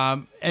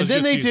 And was a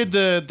then good they season.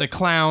 did the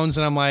clowns,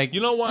 and I'm like,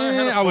 You know why I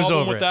had a I was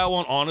problem over with it. that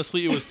one?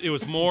 Honestly, it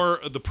was more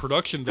the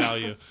production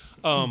value.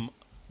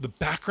 The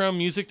background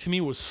music to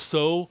me was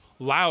so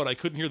loud I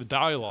couldn't hear the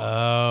dialogue.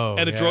 Oh,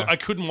 and it yeah. drove. I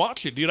couldn't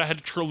watch it, dude. I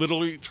had to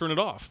literally turn it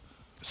off.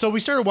 So we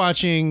started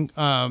watching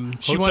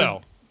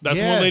Hotel. That's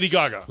the one Lady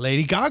Gaga.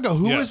 Lady Gaga,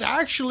 who was Yes.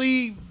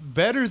 actually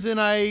better than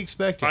I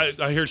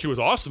expected. I hear she was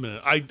awesome in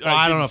it. I Well,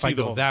 I don't know if see I the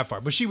go whole- that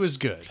far, but she was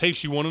good. Hey,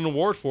 she won an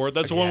award for it.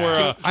 That's the one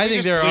where I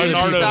think there are other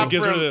Leonardo people.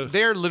 gives her the-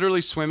 They're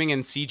literally swimming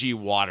in CG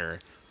water.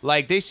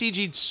 Like they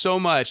CG'd so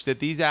much that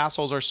these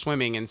assholes are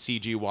swimming in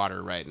CG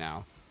water right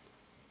now.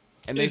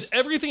 And they it's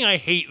everything I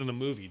hate in a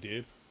movie,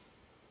 dude.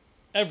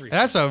 Everything.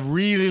 That's a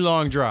really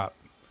long drop.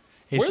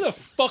 It's- Where the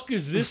fuck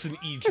is this in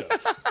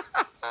Egypt?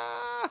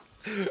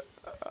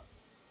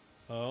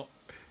 Oh,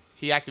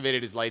 he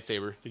activated his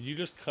lightsaber. did you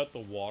just cut the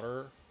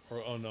water?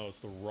 Or oh no, it's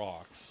the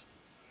rocks.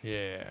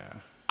 yeah.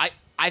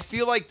 I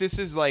feel like this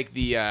is like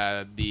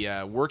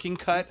the working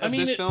cut of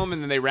mean, this film,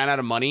 and then they ran out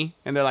of money,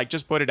 and they're like,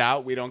 just put it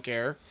out. We don't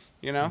care.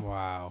 You know.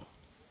 Wow.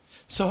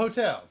 So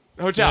Hotel.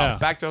 Hotel. Yeah.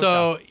 Back to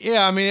hotel. So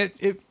yeah, I mean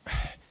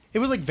it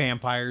was like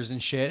vampires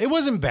and shit. It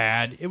wasn't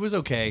bad. It was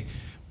okay,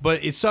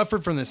 but it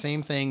suffered from the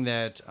same thing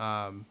that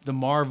the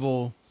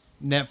Marvel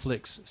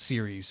Netflix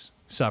series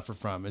suffered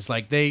from. It's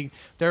like they're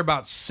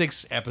about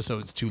 6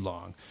 episodes too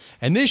long,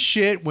 and this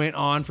shit went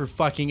on for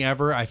fucking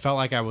ever. I felt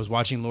like I was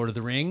watching Lord of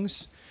the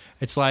Rings.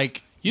 It's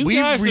like You we've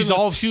guys in this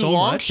resolved too so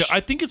long much. shit. I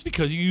think it's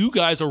because you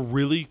guys are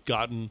really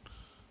gotten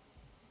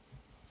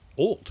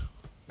old.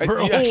 We're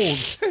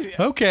old.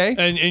 Okay.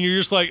 And you're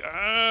just like,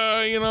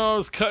 I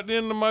was cutting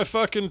into my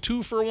fucking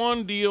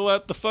 2-for-1 deal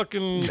at the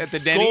fucking At the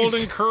Denny's?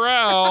 Golden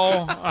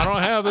Corral. I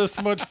don't have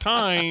this much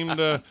time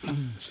to,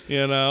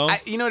 you know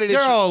what it is?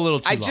 They're all a little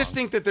too I just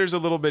long. think that there's a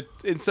little bit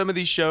in some of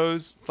these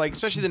shows, like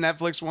especially the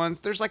Netflix ones.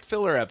 There's like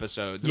filler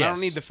episodes. And I Yes.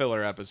 don't need the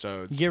filler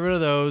episodes. Get rid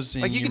of those.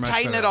 And Like you you're can much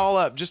tighten better it off. all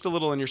up just a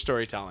little in your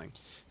storytelling.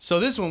 So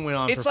this one went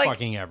on It's for like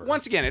fucking ever.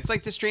 once again, it's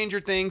like the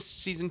Stranger Things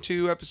season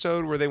 2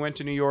 episode where they went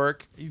to New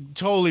York,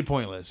 Totally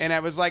pointless. and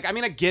I was like, I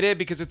mean, I get it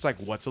because it's like,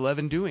 what's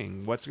Eleven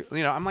doing?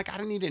 I'm like, I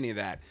don't need any of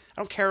that.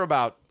 I don't care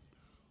about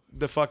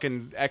the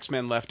fucking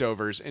X-Men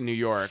leftovers in New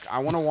York. I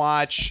want to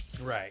watch.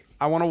 Right.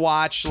 I want to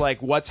watch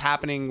like what's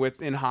happening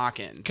in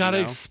Hawkins. Gotta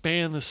you know?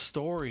 expand the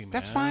story, man.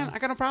 That's fine. I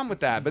got no problem with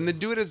that. But then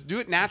do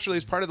it naturally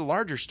as part of the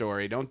larger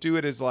story. Don't do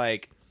it as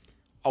like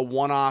a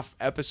one-off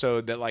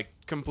episode that like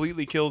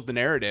completely kills the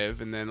narrative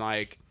and then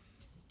like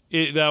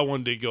That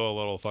one did go a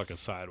little fucking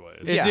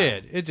sideways.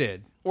 It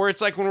did. or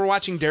it's like when we're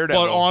watching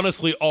Daredevil. But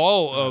honestly,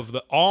 all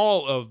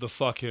of the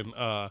fucking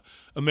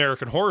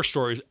American Horror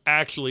Stories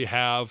actually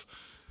have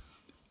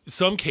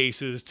some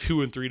cases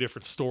 2 and 3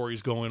 different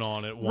stories going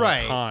on at one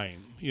Right.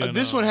 time.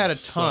 This one had a ton.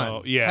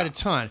 So, yeah. Had a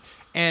ton.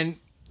 And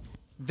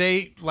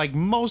they, like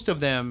most of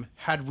them,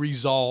 had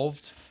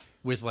resolved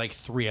with like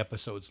 3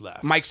 episodes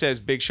left. Mike says,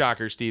 big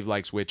shocker, Steve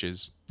likes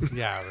witches.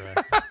 Yeah,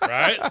 right.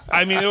 Right?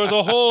 I mean, there was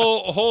a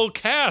whole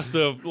cast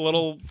of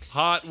little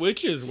hot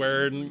witches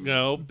wearing,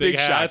 big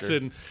hats shocker.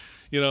 and,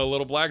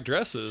 little black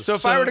dresses. So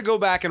if I were to go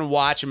back and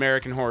watch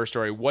American Horror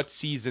Story, what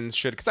seasons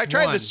should? Because I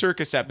tried One. the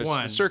circus episode.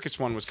 One. The circus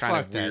one was kind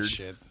Fuck of that weird.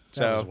 shit. That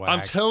So, was whack.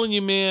 I'm telling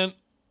you, man,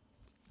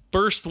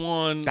 first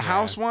one. The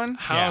house one?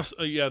 House,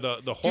 the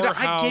Dude, horror I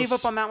house. gave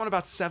up on that one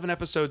about 7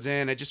 episodes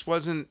in. I just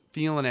wasn't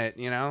feeling it,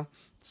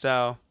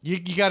 So You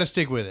got to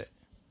stick with it.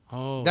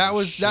 Oh, That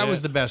was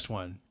shit. the best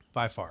one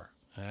by far.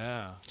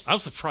 Yeah, I'm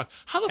surprised.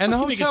 How the And fuck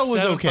the you make it hotel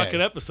was 7 okay.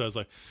 fucking episodes?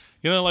 Like,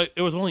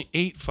 it was only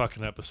 8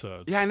 fucking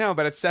episodes. yeah, I know.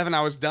 But at 7,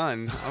 I was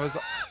done.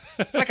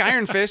 It's like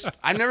Iron Fist.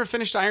 I've never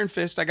finished Iron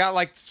Fist. I got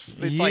like it's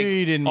You like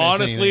didn't miss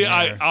honestly,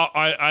 anything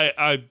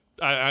there.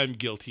 I'm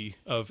guilty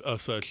of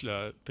such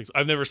things.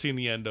 I've never seen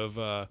the end of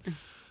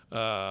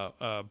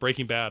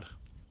Breaking Bad.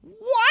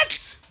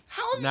 what?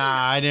 How?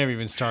 Nah, I never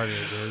even started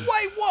it, dude.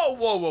 Wait,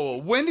 whoa!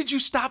 When did you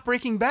stop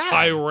Breaking Bad?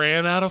 I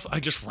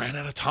just ran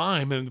out of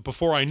time, and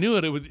before I knew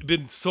it, it had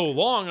been so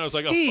long. I was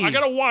like, Steve. I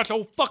gotta watch the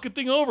whole fucking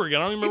thing over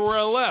again. I don't even remember It's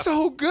where I left.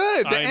 so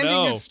good. The I ending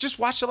know. is just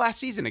watch the last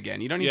season again.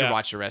 You don't need Yeah. to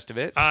watch the rest of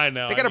it. I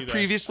know. They got I a need to-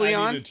 previously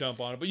I on. need to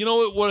jump on it, but you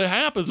know what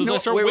happens is No, I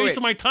start wait.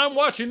 wasting my time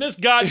watching this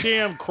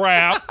goddamn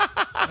crap.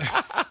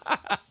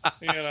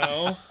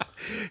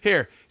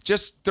 Here,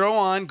 just go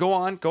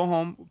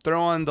home,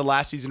 throw on the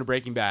last season of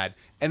Breaking Bad,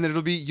 and then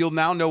you'll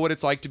now know what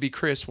it's like to be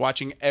Chris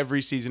watching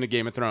every season of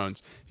Game of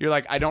Thrones. You're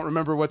like, I don't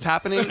remember what's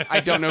happening. I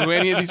don't know who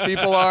any of these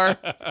people are.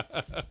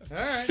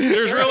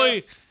 There's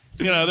really,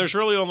 there's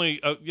really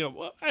only,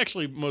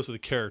 actually most of the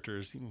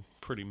characters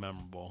pretty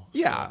memorable. So,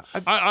 Yeah.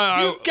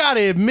 You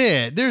gotta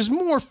admit, there's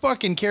more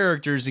fucking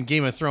characters in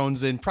Game of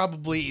Thrones than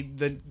probably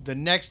the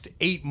next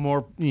 8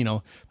 more,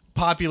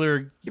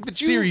 popular But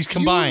series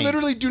combined. You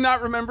literally do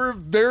not remember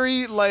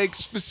very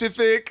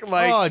specific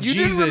Oh, you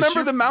Jesus, didn't remember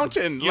you're- the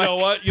mountain. You know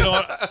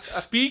what?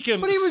 Speaking,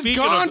 But he was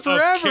speaking gone of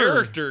forever.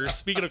 characters,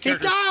 speaking of He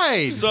characters,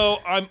 died. So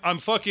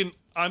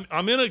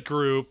I'm in a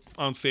group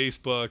on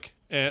Facebook,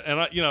 and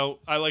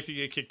I like to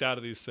get kicked out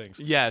of these things.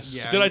 Yes.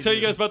 Yeah. Did I tell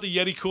you guys about the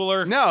Yeti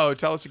cooler? No,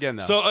 tell us again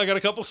though. So I got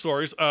a couple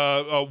stories.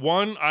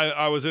 One,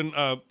 I was in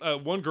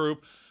one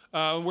group. We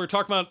were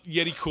talking about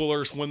Yeti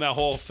coolers when that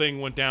whole thing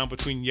went down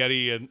between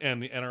Yeti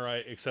and the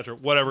NRI, etc.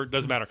 Whatever, it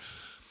doesn't matter.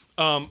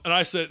 And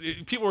I said,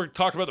 people were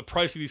talking about the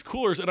price of these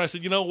coolers, and I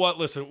said, you know what?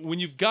 Listen, when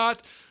you've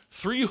got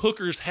 3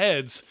 hookers'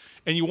 heads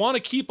and you want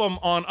to keep them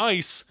on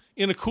ice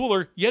in a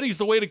cooler, Yeti's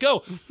the way to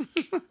go.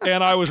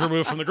 And I was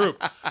removed from the group.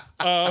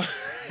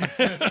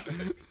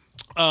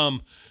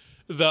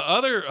 The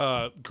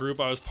other group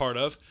I was part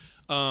of,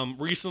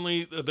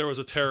 recently there was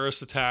a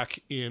terrorist attack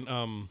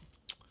in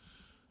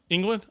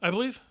England, I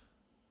believe.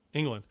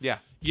 England. yeah.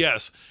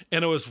 Yes.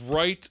 And it was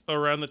right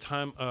around the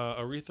time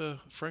Aretha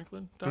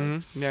Franklin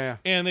died. Yeah.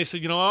 And they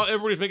said,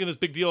 everybody's making this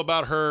big deal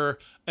about her,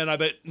 and I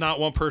bet not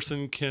one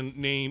person can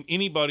name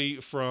anybody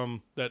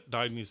from that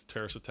died in these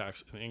terrorist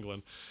attacks in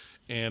England.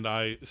 And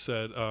I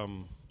said,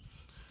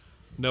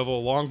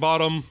 Neville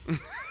Longbottom.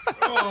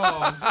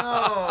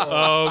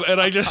 And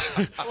I just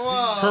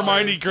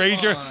Hermione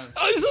Granger.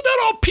 Isn't that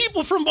all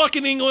people from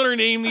fucking England are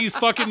named these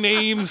fucking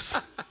names?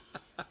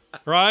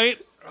 Right?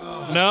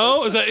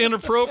 No? Is that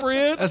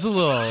inappropriate? That's a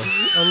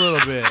little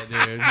bit,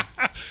 dude.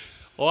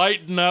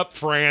 Lighten up,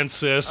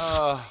 Francis.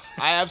 I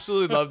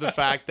absolutely love the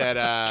fact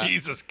that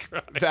Jesus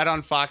Christ. that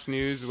on Fox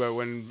News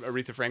when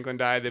Aretha Franklin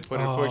died, they put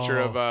a picture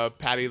of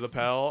Patti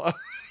LaBelle.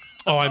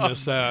 Oh, I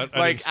missed that.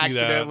 I didn't see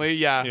accidentally, that.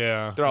 yeah.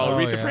 Yeah. They're all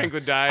Aretha yeah.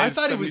 Franklin died. I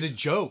thought it was a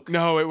joke.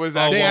 No, it was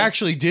They actually.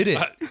 actually did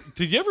it.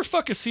 Did you ever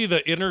fucking see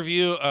the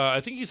interview? I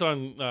think he's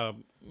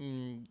on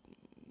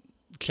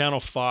Channel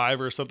 5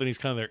 or something. He's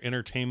kind of their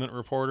entertainment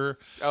reporter.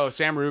 Oh,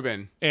 Sam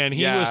Rubin. And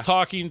he Yeah. was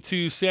talking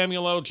to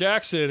Samuel L.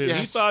 Jackson, and he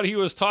Yes. thought he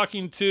was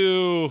talking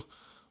to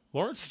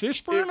Lawrence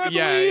Fishburne, I believe.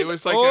 Yeah, it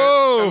was like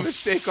a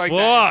mistake like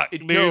fuck, that.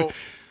 dude. No,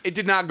 it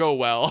did not go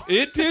well.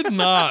 It did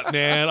not,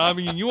 man. I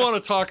mean, you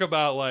want to talk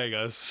about like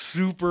a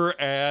super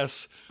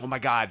ass Oh my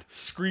God.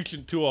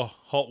 screeching to a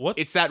halt. What?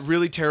 It's that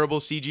really terrible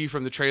CG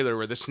from the trailer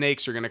where the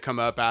snakes are going to come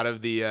up out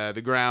of the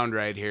ground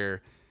right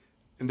here,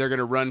 and they're going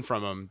to run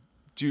from them.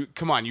 Dude,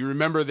 come on. You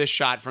remember this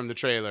shot from the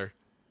trailer?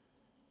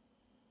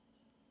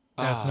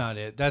 That's not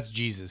it. That's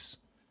Jesus.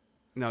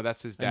 No,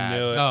 that's his I dad.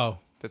 knew it. Oh,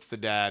 That's the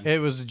dad. it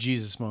was a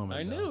Jesus moment.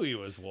 I though. knew he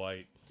was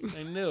white.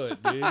 I knew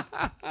it, dude.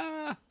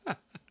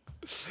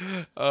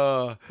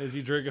 Is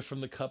he drinking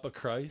from the cup of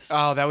Christ?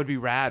 Oh, that would be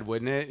rad,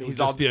 wouldn't it? would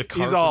just be a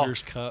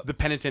carpenter's cup. The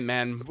penitent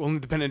man. Only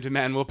the penitent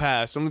man will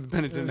pass. Only the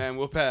penitent man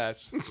will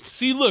pass.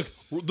 See, look,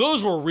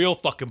 those were real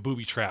fucking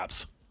booby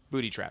traps.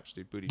 Booty traps,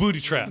 dude.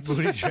 Booty traps.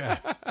 Booty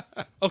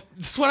trap. Oh,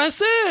 that's what I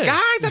said.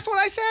 Guys, that's what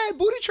I said.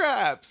 Booty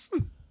traps.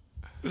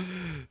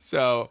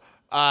 So,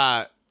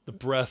 The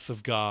breath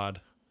of God.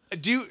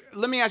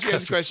 let me ask you guys Cut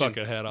this your question.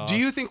 fucking head off. Do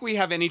you think we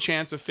have any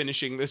chance of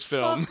finishing this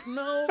film? Fuck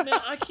no, man.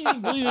 I can't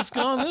even believe it's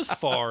gone this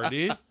far,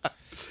 dude.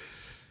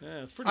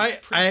 Yeah, it's pretty I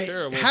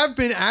terrible. have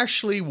been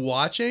actually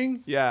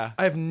watching. Yeah.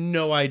 I have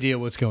no idea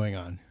what's going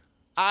on.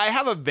 I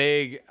have a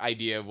vague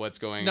idea of what's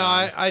going No,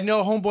 on. I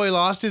know Homeboy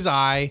lost his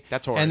eye.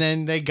 That's horrible. And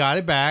then they got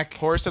it back.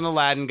 Horace and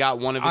Aladdin got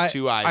one of his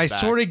two eyes I back.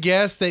 sort of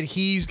guess that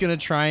he's gonna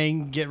try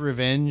and get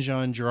revenge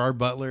on Gerard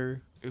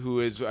Butler, Who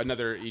is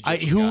another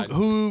Egyptian god.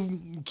 who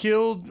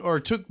killed or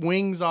took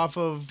wings off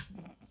of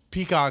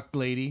Peacock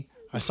Lady.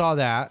 I saw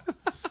that.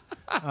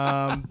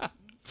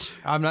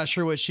 I'm not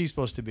sure what she's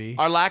supposed to be.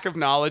 Our lack of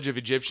knowledge of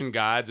Egyptian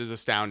gods is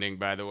astounding,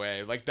 by the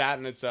way. Like, that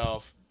in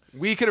itself.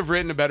 We could have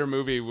written a better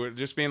movie with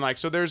just being like,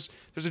 so there's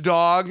a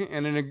dog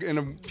and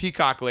a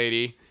peacock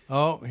lady.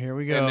 Oh, here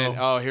we go. And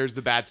then, here's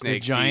the bad the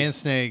snake. giant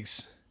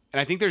snakes.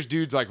 And I think there's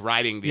dudes, like,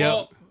 riding these.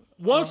 Yep.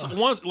 Once,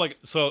 like,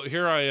 so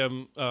here I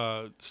am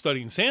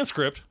studying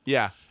Sanskrit.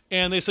 Yeah.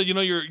 And they said,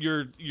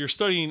 you're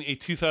studying a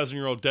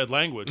 2,000-year-old dead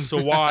language.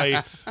 So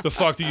why the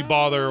fuck do you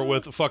bother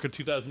with fucking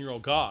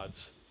 2,000-year-old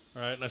gods?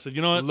 All right. And I said,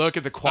 you know what? Look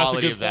at the That's a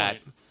quality good of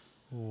that. point.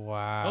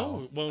 Wow.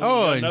 Oh, well,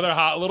 Oh, another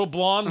hot little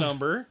blonde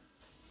number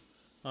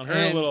on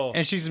her little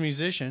and she's a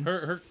musician.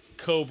 her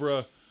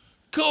Cobra.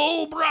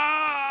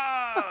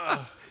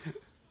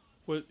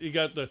 What you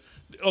got the?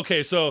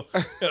 Okay, so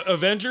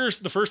Avengers,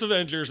 the first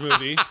Avengers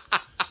movie.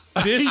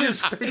 This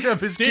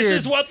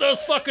is what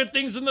those fucking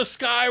things in the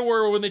sky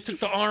were when they took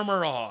the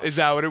armor off. Is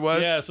that what it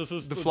was? Yes, this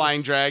is The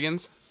flying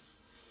dragons,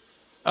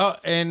 Oh,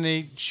 and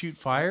they shoot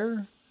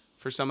fire?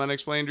 for some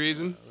unexplained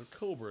reason.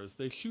 Cobras.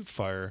 They shoot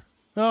fire.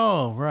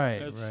 Oh, right,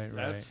 That's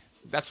right.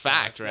 That's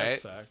fact, right?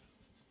 That's fact.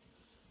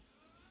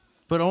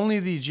 But only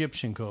the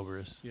Egyptian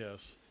cobras.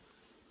 Yes.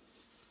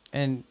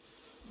 And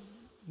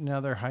now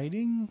they're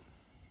hiding?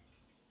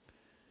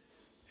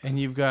 And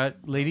you've got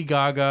Lady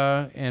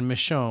Gaga and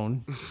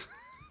Michonne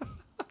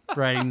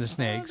riding the They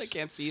snakes.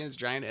 can't see his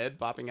giant head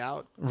popping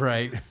out.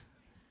 Right.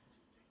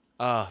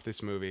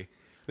 This movie.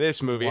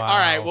 This movie. Wow. All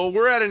right, well,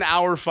 we're at an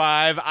hour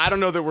 5. I don't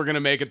know that we're going to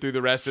make it through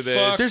the rest of this.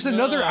 Fuck. There's No.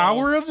 another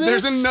hour of this?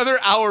 There's another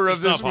hour of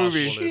It's this not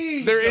movie. possible,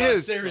 dude. There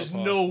is. There is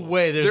no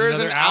way there's There is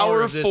another an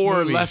hour of this 4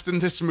 movie. left in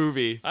this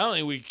movie. I don't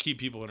think we can keep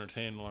people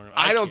entertained longer.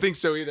 I don't think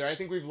so either. I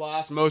think we've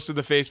lost most of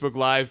the Facebook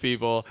Live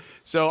people.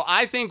 So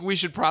I think we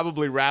should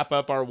probably wrap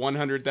up our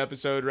 100th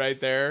episode right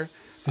there.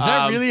 Is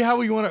that really how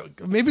we want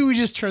to? Maybe we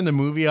just turn the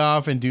movie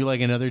off and do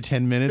like another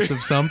 10 minutes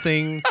of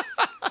something.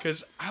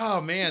 Because,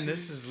 oh man,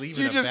 this is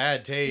leaving a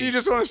bad taste. Do you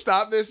just want to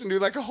stop this and do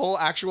like a whole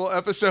actual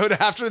episode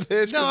after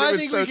this? No, 'Cause it I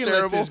was think so we can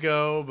terrible. let this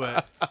go,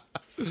 but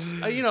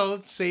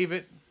let's save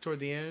it toward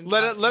the end.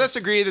 Let us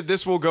agree that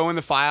this will go in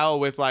the file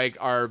with like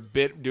our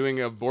bit doing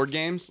a board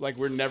games. Like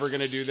we're never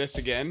gonna do this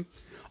again.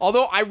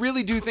 Although I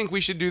really do think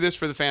we should do this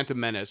for the Phantom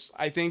Menace.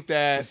 I think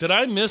that Did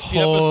I miss the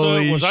Holy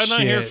episode? Was I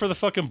not here shit. for the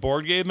fucking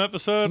board game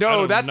episode? No,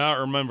 I do that's- not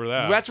remember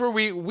that. that's where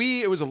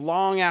we it was a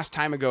long ass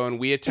time ago, and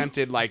we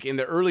attempted like in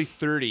the early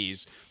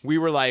 30s. We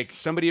were like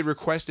somebody had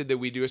requested that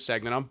we do a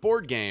segment on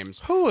board games.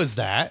 Who was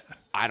that?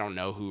 I don't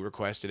know who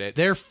requested it.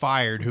 They're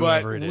fired,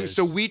 whoever it is.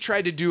 So we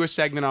tried to do a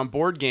segment on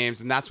board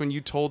games, and that's when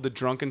you told the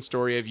drunken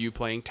story of you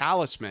playing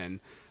Talisman.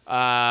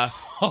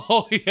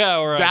 Oh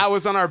yeah, right. That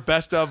was on our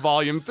best of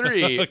volume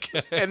 3.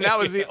 Okay. And that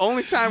was the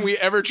only time we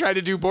ever tried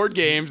to do board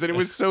games. And it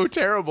was so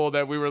terrible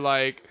that we were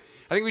like,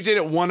 I think we did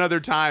it one other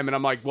time. And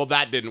I'm like, well,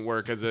 that didn't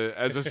work as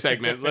a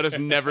segment. Let us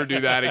never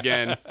do that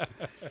again.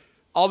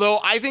 Although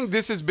I think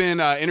this has been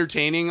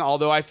entertaining,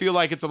 although I feel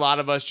like it's a lot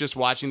of us just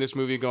watching this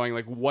movie going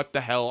like, what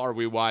the hell are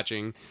we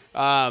watching?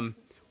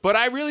 But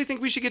I really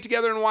think we should get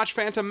together and watch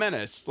Phantom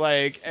Menace,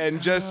 like,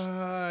 and just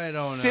I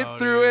don't sit know,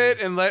 through dude. it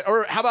and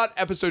or how about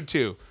episode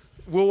 2?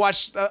 We'll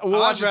watch. We'll I'd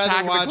watch Attack rather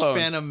of the watch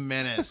Clones. Phantom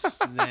Menace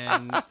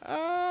than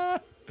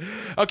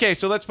Okay,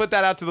 so let's put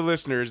that out to the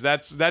listeners.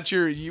 That's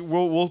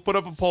we'll put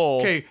up a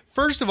poll Okay,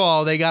 first of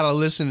all, they got to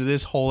listen to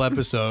this whole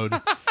episode.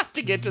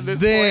 to get to this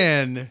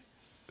point.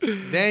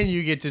 then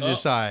you get to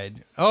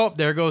decide. Oh,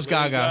 there goes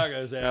Lady Gaga.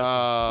 Gaga's ass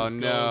Oh, is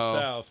no. going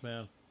south,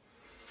 man.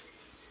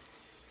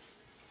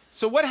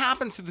 So what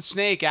happens to the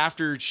snake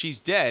after she's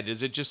dead?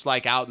 Is it just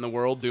like out in the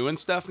world doing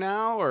stuff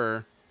now,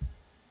 or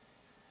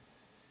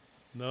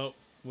Nope.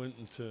 Went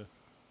into.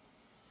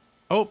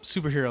 Oh,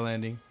 superhero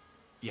landing.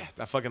 yeah,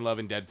 I fucking love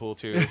in Deadpool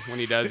too when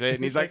he does it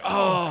and he's like,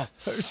 oh,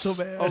 Hurts so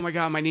bad. oh my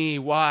god, my knee,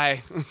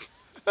 why?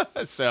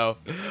 So,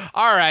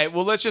 all right,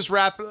 well let's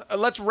wrap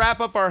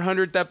up our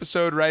 100th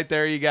episode right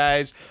there, you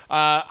guys.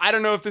 I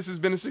don't know if this has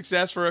been a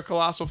success or a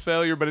colossal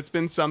failure, but it's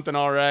been something,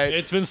 all right.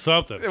 It's been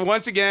something.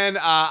 Once again,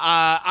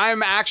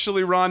 I'm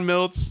actually Ron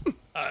Miltz.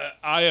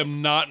 I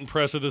am not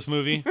impressed with this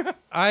movie.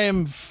 I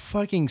am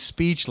fucking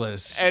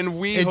speechless.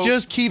 And it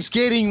just keeps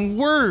getting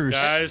worse.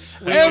 Guys,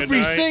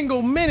 every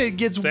single minute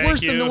gets Thank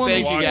worse you. than the one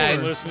Thank before. you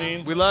guys.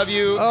 Listening. We love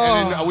you,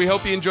 and we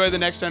hope you enjoy the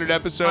next 100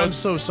 episodes. I'm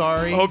so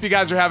sorry. I hope you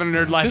guys are having a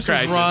nerd life This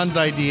crisis. was Ron's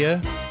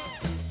idea.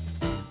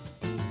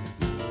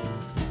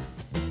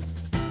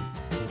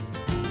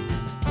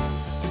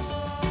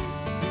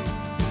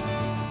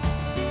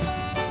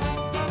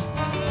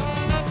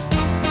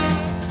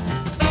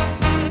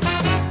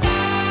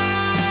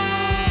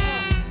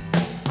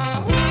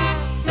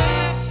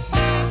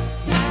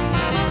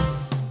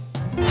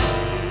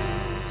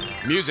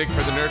 Music for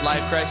the Nerd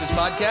Life Crisis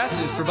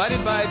podcast is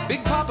provided by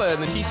Big Papa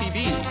and the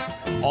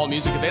TCB. All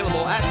music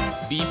available at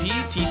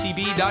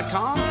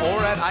bptcb.com or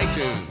at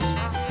iTunes.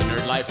 The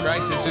Nerd Life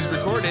Crisis is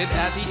recorded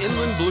at the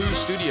Inland Blue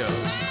Studios.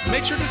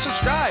 Make sure to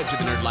subscribe to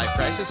the Nerd Life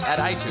Crisis at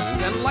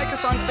iTunes and like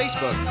us on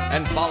Facebook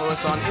and follow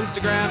us on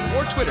Instagram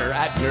or Twitter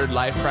at Nerd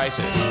Life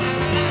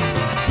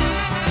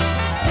Crisis.